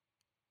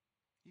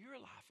 Your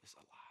life is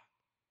a lie.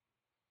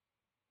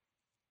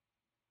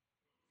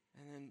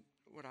 And then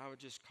what I would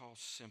just call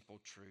simple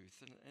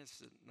truth, and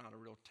it's not a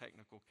real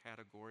technical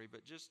category,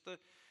 but just the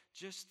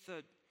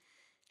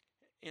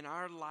in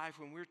our life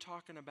when we're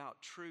talking about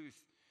truth,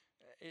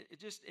 it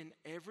just in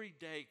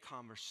everyday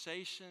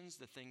conversations,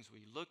 the things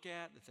we look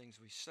at, the things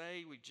we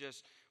say, we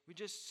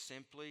just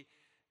simply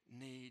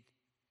need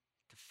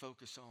to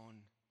focus on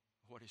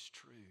what is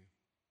true.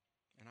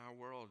 And our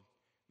world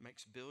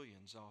makes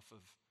billions off of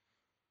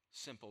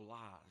simple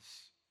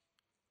lies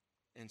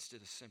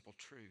instead of simple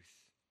truth.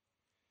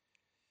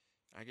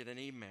 I get an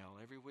email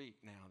every week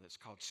now that's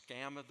called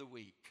Scam of the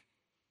Week.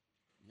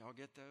 Y'all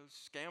get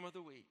those? Scam of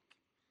the Week.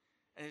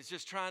 And it's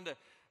just trying to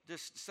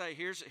just say,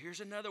 here's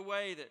another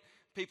way that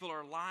people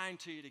are lying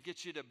to you to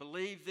get you to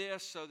believe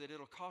this so that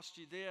it'll cost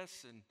you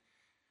this. And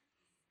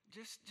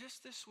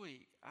just this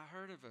week, I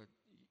heard of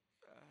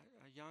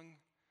a young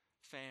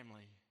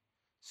family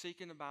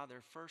seeking to buy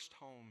their first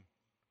home,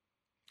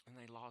 and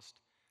they lost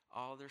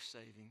all their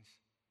savings.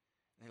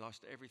 They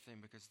lost everything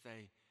because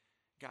they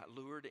got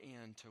lured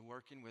into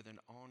working with an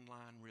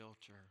online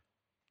realtor,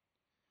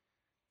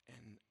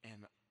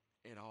 and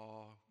it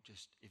all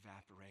just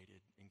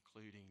evaporated,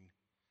 including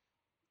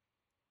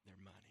their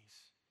monies.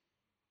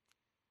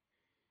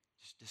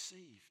 Just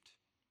deceived.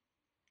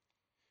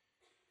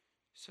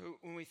 So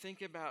when we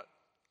think about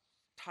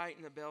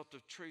tighten the belt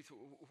of truth,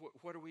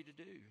 what are we to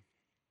do?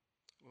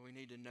 Well, we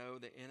need to know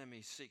the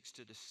enemy seeks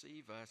to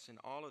deceive us in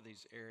all of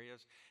these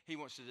areas. He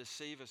wants to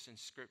deceive us in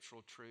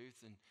scriptural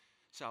truth and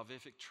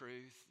salvific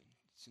truth and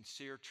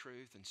sincere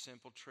truth and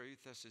simple truth.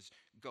 That's his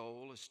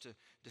goal, is to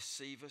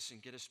deceive us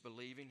and get us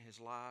believing his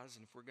lies.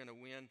 And if we're going to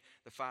win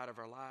the fight of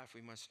our life,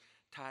 we must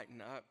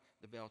tighten up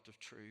the belt of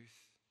truth.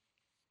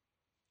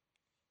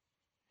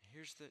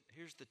 Here's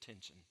the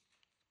tension.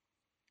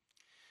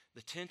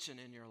 The tension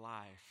in your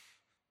life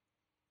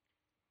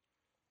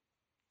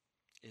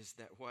is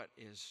that what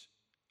is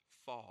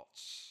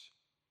false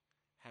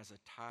has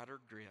a tighter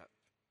grip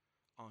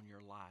on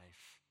your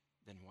life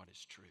than what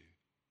is true.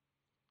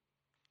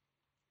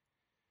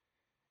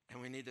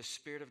 And we need the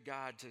Spirit of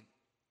God to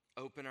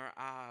Open our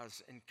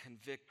eyes and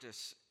convict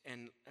us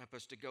and help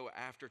us to go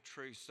after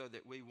truth so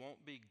that we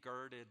won't be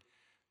girded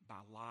by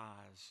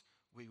lies.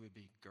 We would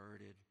be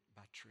girded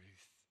by truth.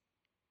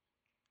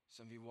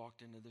 Some of you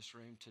walked into this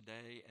room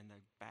today and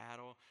the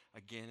battle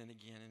again and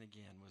again and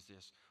again was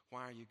this.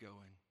 Why are you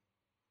going?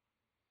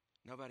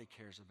 Nobody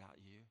cares about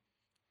you.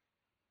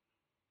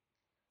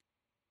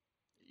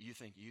 You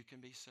think you can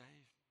be saved?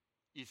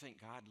 You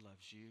think God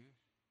loves you?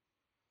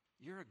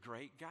 You're a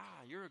great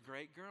guy. You're a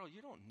great girl.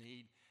 You don't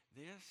need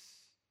this.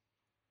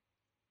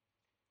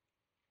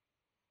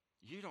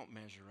 You don't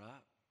measure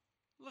up.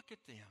 Look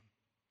at them.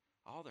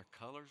 All their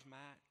colors match.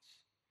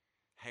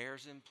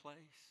 Hair's in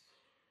place.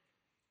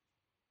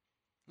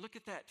 Look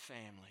at that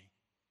family.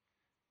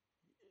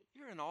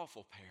 You're an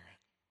awful parent.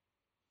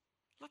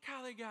 Look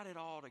how they got it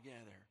all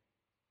together.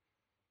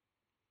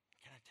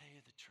 Can I tell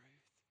you the truth?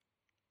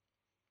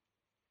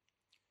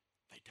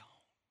 They don't.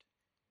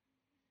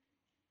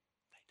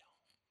 They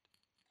don't.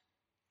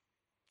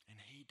 And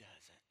he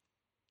doesn't.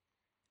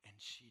 And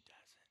she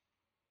doesn't.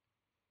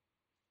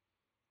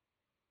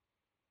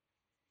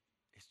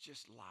 It's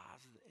just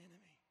lies of the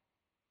enemy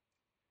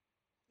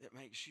that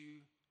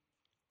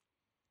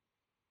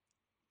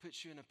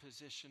puts you in a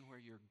position where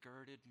you're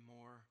girded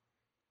more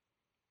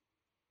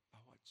by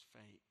what's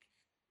fake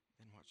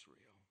than what's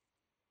real.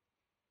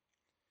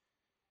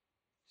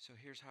 So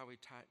here's how we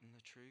tighten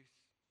the truth.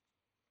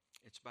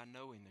 It's by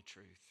knowing the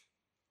truth.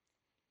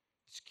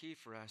 It's key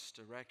for us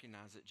to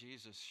recognize that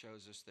Jesus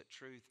shows us that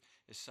truth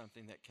is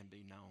something that can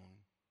be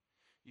known.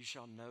 You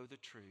shall know the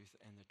truth,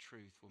 and the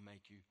truth will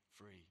make you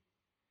free.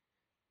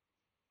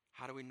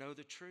 How do we know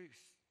the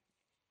truth?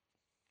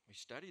 We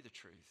study the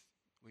truth.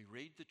 We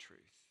read the truth.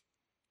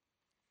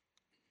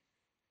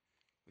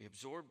 We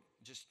absorb,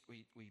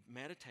 we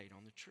meditate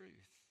on the truth.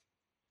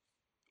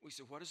 We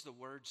say, what does the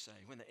word say?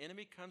 When the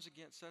enemy comes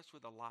against us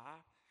with a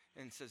lie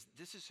and says,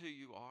 this is who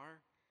you are,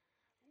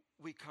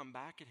 we come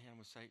back at him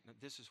and say, no,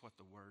 this is what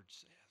the word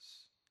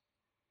says.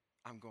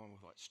 I'm going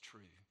with what's true.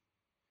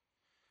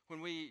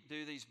 When we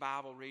do these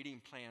Bible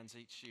reading plans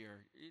each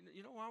year,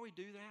 you know why we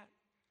do that?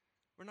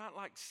 We're not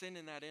like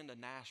sending that into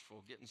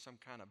Nashville, getting some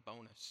kind of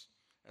bonus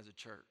as a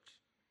church.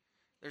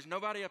 There's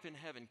nobody up in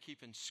heaven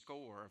keeping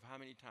score of how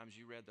many times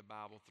you read the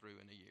Bible through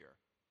in a year.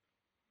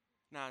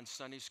 Now, in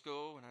Sunday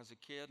school, when I was a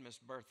kid, Miss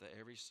Bertha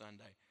every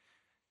Sunday,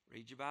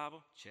 read your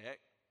Bible, check.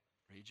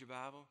 Read your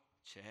Bible,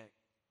 check.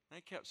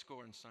 They kept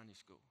score in Sunday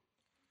school.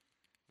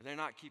 But they're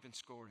not keeping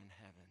score in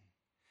heaven.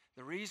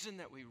 The reason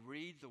that we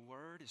read the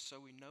Word is so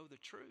we know the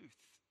truth.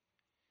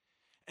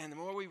 And the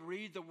more we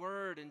read the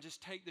Word and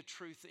just take the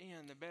truth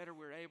in, the better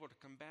we're able to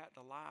combat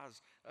the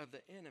lies of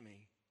the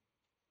enemy.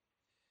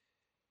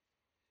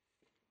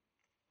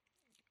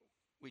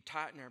 We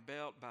tighten our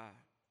belt by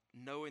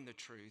knowing the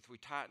truth. We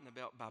tighten the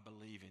belt by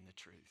believing the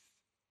truth.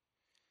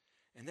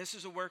 And this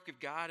is a work of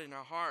God in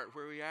our heart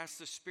where we ask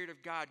the Spirit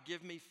of God,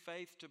 give me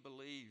faith to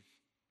believe.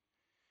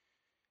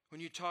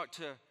 When you talk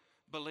to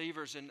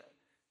believers in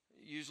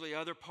usually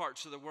other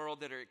parts of the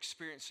world that are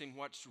experiencing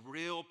what's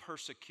real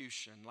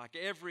persecution, like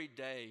every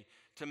day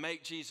to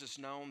make Jesus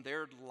known,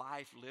 their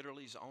life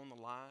literally is on the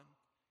line.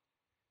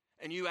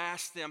 And you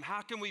ask them,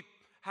 how can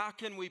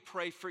we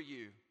pray for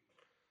you?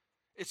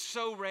 It's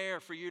so rare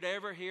for you to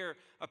ever hear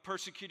a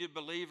persecuted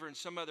believer in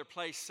some other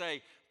place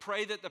say,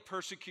 pray that the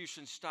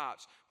persecution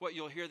stops. What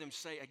you'll hear them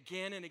say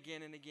again and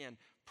again and again,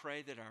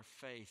 pray that our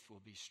faith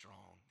will be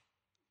strong.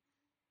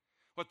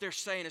 What they're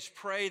saying is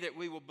pray that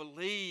we will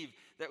believe,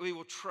 that we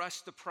will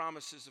trust the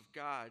promises of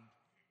God.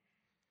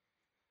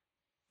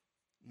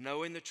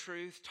 Knowing the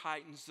truth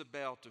tightens the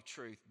belt of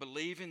truth.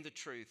 Believing the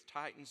truth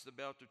tightens the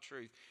belt of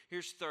truth.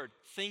 Here's third,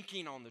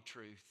 thinking on the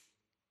truth.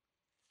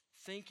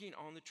 Thinking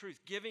on the truth.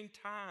 Giving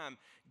time,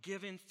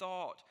 giving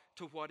thought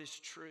to what is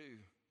true.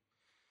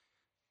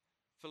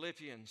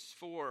 Philippians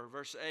 4,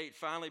 verse 8,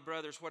 finally,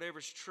 brothers,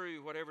 whatever's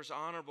true, whatever's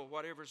honorable,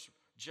 whatever's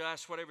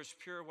just, whatever's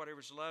pure,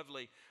 whatever's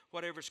lovely,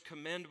 whatever's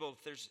commendable,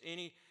 if there's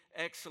any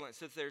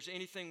excellence, if there's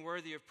anything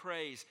worthy of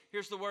praise.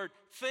 Here's the word,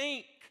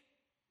 think.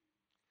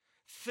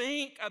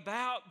 Think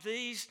about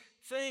these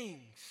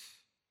things.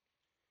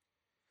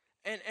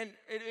 And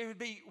it would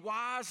be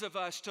wise of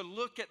us to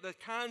look at the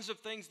kinds of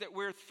things that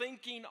we're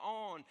thinking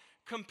on.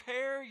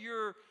 Compare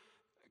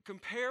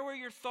where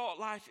your thought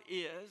life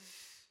is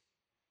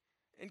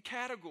in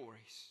categories.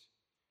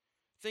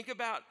 Think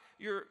about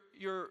your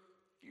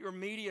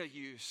media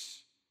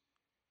use.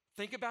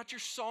 Think about your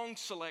song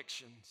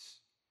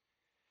selections.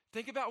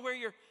 Think about where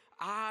your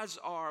eyes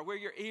are, where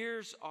your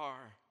ears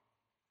are.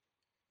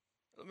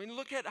 I mean,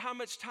 look at how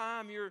much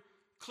time you're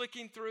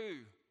clicking through.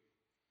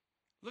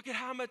 Look at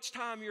how much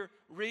time you're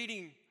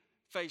reading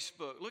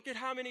Facebook. Look at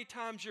how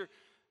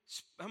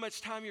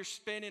much time you're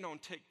spending on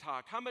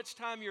TikTok, how much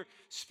time you're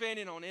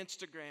spending on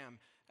Instagram,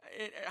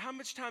 how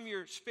much time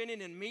you're spending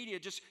in media,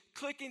 just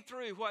clicking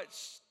through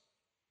what's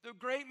the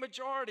great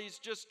majority is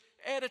just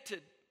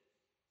edited.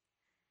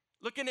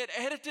 Looking at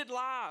edited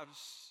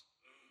lives.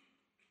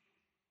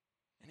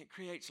 And it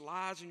creates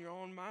lies in your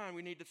own mind.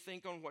 We need to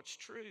think on what's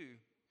true.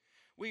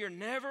 We are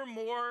never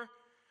more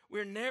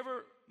We're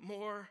never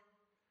more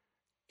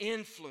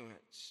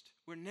influenced.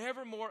 We're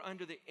never more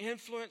under the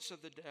influence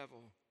of the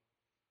devil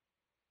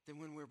than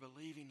when we're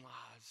believing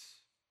lies.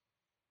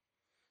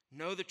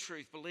 Know the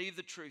truth, believe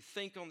the truth,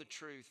 think on the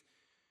truth.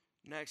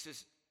 Next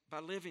is by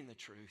living the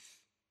truth.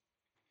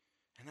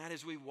 And that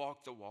is we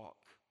walk the walk.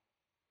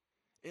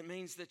 It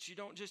means that you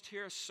don't just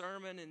hear a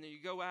sermon and then you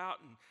go out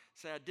and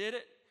say, I did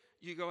it.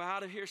 You go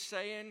out of here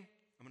saying,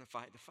 I'm going to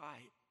fight the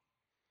fight.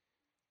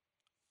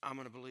 I'm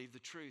going to believe the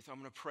truth. I'm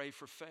going to pray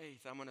for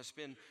faith. I'm going to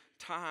spend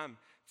time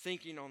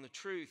thinking on the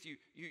truth.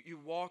 You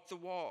walk the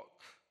walk.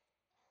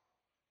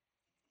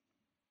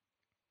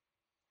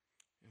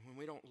 And when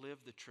we don't live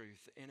the truth,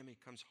 the enemy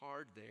comes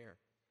hard there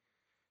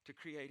to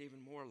create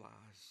even more lies.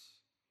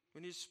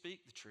 We need to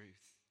speak the truth.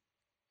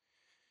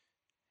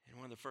 And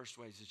one of the first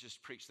ways is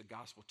just preach the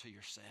gospel to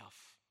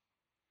yourself.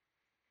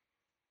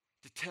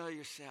 To tell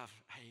yourself,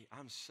 hey,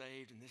 I'm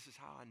saved and this is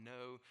how I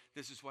know.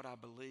 This is what I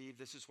believe.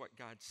 This is what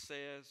God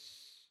says.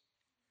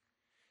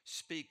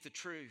 Speak the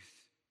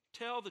truth.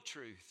 Tell the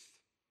truth.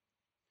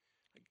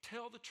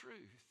 Tell the truth.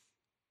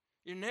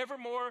 You're never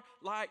more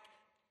like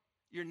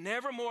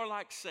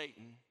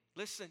Satan.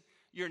 Listen,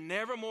 you're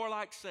never more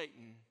like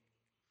Satan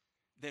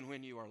than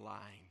when you are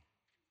lying.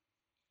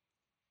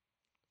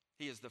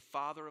 He is the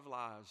father of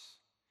lies.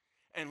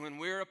 And when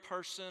we're a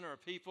person or a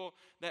people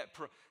that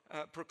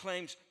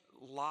proclaims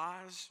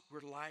lies,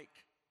 we're like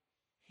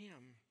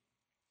him.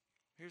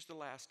 Here's the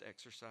last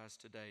exercise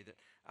today that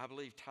I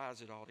believe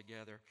ties it all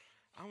together.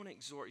 I want to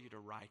exhort you to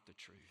write the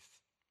truth.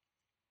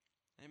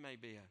 It may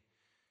be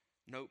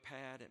a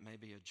notepad, it may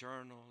be a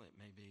journal, it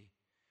may be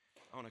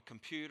on a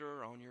computer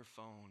or on your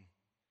phone.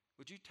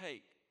 Would you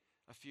take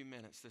a few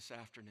minutes this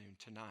afternoon,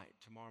 tonight,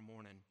 tomorrow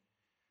morning,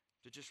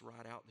 to just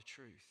write out the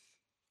truth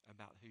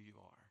about who you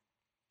are?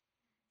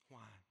 Why?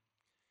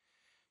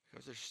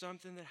 Because there's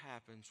something that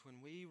happens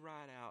when we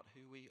write out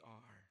who we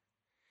are.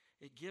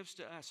 It gives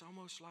to us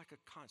almost like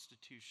a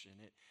constitution.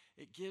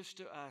 It gives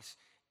to us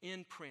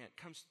in print,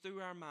 comes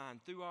through our mind,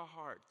 through our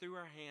heart, through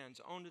our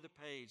hands, onto the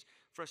page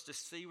for us to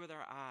see with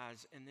our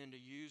eyes and then to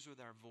use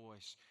with our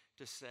voice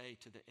to say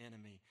to the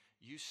enemy,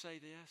 you say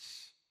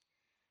this,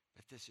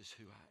 but this is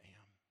who I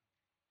am.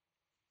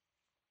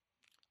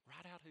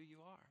 Write out who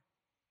you are.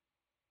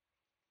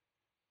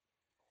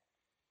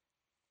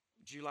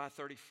 July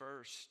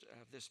 31st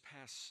of this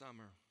past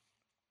summer,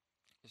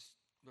 just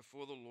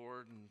before the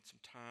Lord and some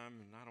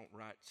time, and I don't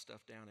write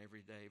stuff down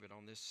every day, but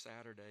on this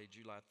Saturday,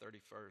 July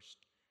 31st,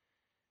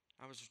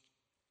 I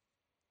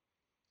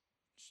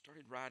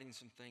started writing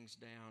some things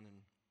down,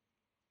 and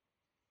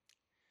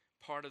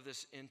part of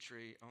this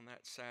entry on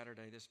that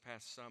Saturday this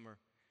past summer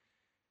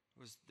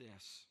was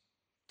this: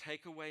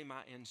 take away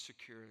my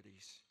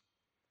insecurities,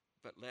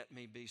 but let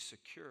me be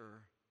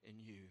secure in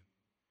you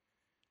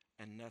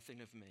and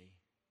nothing of me.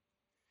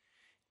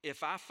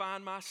 If I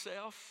find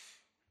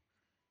myself,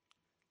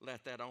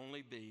 let that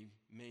only be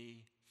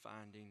me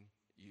finding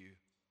you.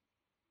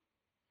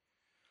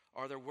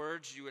 Are there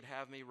words you would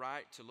have me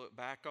write to look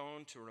back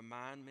on, to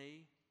remind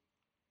me?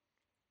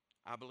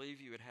 I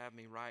believe you would have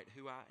me write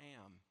who I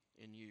am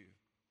in you.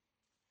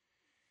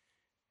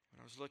 When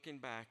I was looking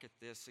back at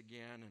this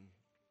again and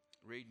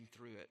reading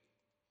through it,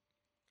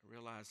 I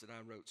realized that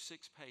I wrote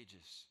 6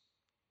 pages.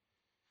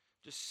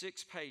 Just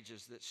 6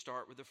 pages that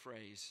start with the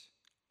phrase,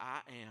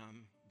 I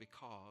am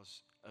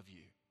because of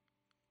you.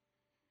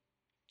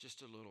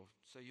 Just a little,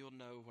 so you'll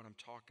know what I'm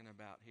talking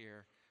about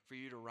here, for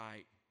you to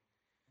write.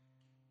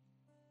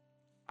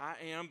 I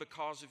am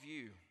because of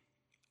you,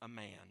 a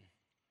man,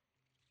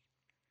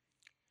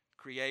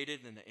 created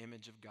in the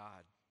image of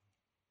God.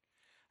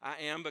 I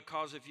am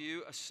because of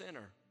you, a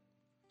sinner,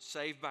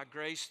 saved by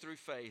grace through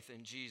faith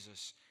in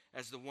Jesus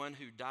as the one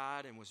who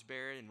died and was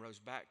buried and rose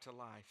back to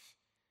life.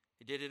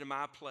 He did it in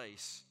my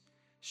place,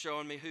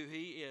 showing me who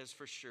he is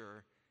for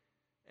sure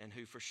and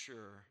who for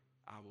sure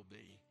I will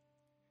be.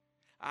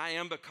 I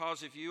am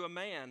because of you, a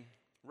man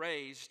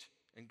raised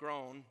and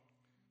grown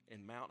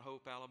in Mount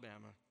Hope,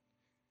 Alabama,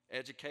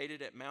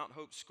 educated at Mount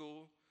Hope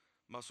School,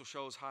 Muscle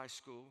Shoals High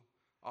School,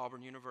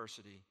 Auburn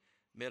University,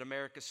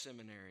 Mid-America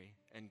Seminary,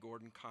 and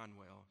Gordon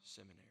Conwell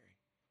Seminary.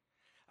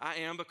 I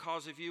am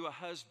because of you, a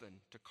husband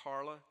to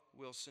Carla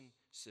Wilson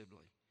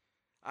Sibley.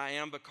 I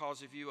am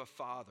because of you, a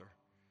father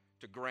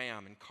to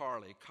Graham and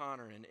Carly,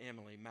 Connor and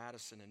Emily,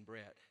 Madison and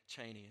Brett,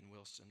 Cheney and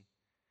Wilson.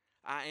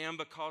 I am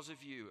because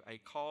of you, a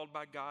called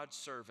by God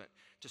servant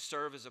to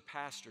serve as a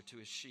pastor to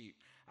his sheep.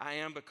 I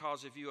am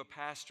because of you, a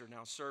pastor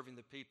now serving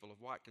the people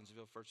of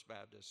Watkinsville First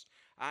Baptist.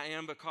 I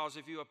am because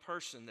of you, a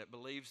person that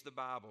believes the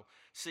Bible,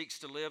 seeks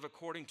to live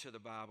according to the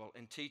Bible,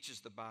 and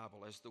teaches the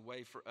Bible as the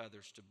way for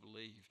others to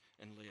believe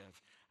and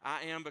live.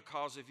 I am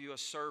because of you, a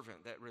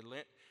servant that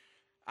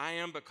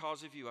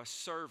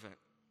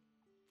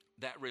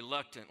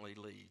reluctantly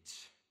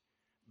leads,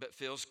 but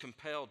feels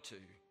compelled to,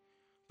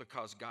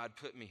 because God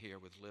put me here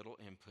with little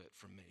input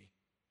from me.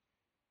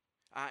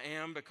 I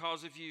am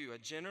because of you, a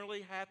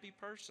generally happy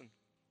person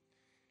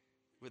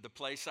with the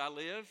place I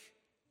live,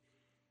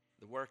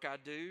 the work I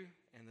do,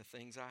 and the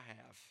things I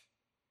have.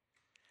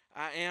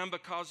 I am,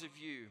 because of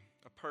you,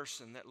 a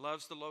person that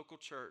loves the local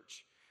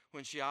church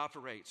when she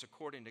operates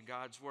according to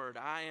God's word.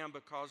 I am,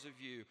 because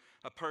of you,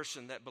 a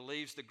person that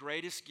believes the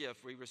greatest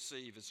gift we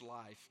receive is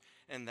life,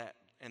 and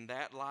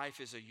that life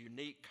is a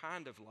unique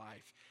kind of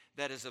life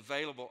that is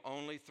available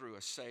only through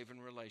a saving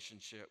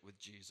relationship with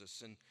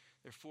Jesus. And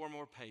there are 4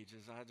 more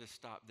pages. I just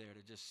stopped there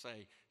to just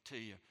say to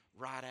you,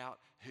 write out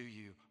who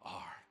you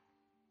are.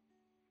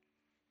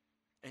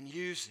 And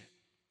use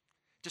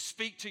it to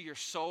speak to your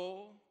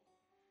soul.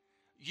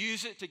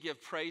 Use it to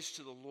give praise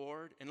to the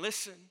Lord. And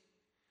listen,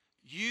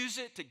 use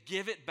it to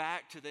give it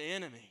back to the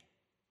enemy.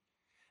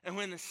 And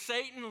when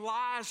Satan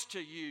lies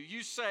to you,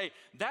 you say,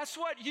 that's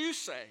what you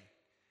say.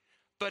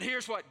 But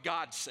here's what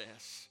God says.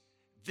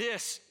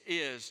 This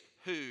is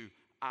who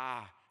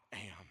I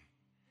am.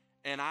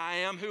 And I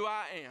am who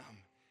I am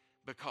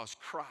because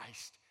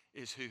Christ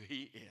is who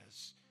he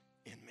is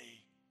in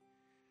me.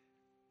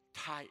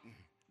 Tighten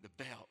the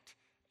belt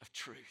of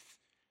truth.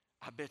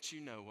 I bet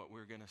you know what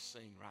we're going to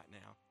sing right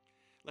now.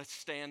 Let's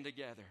stand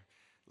together.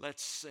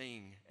 Let's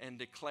sing and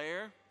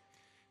declare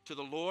to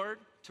the Lord,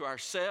 to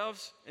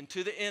ourselves, and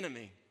to the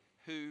enemy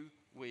who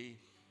we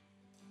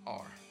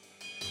are.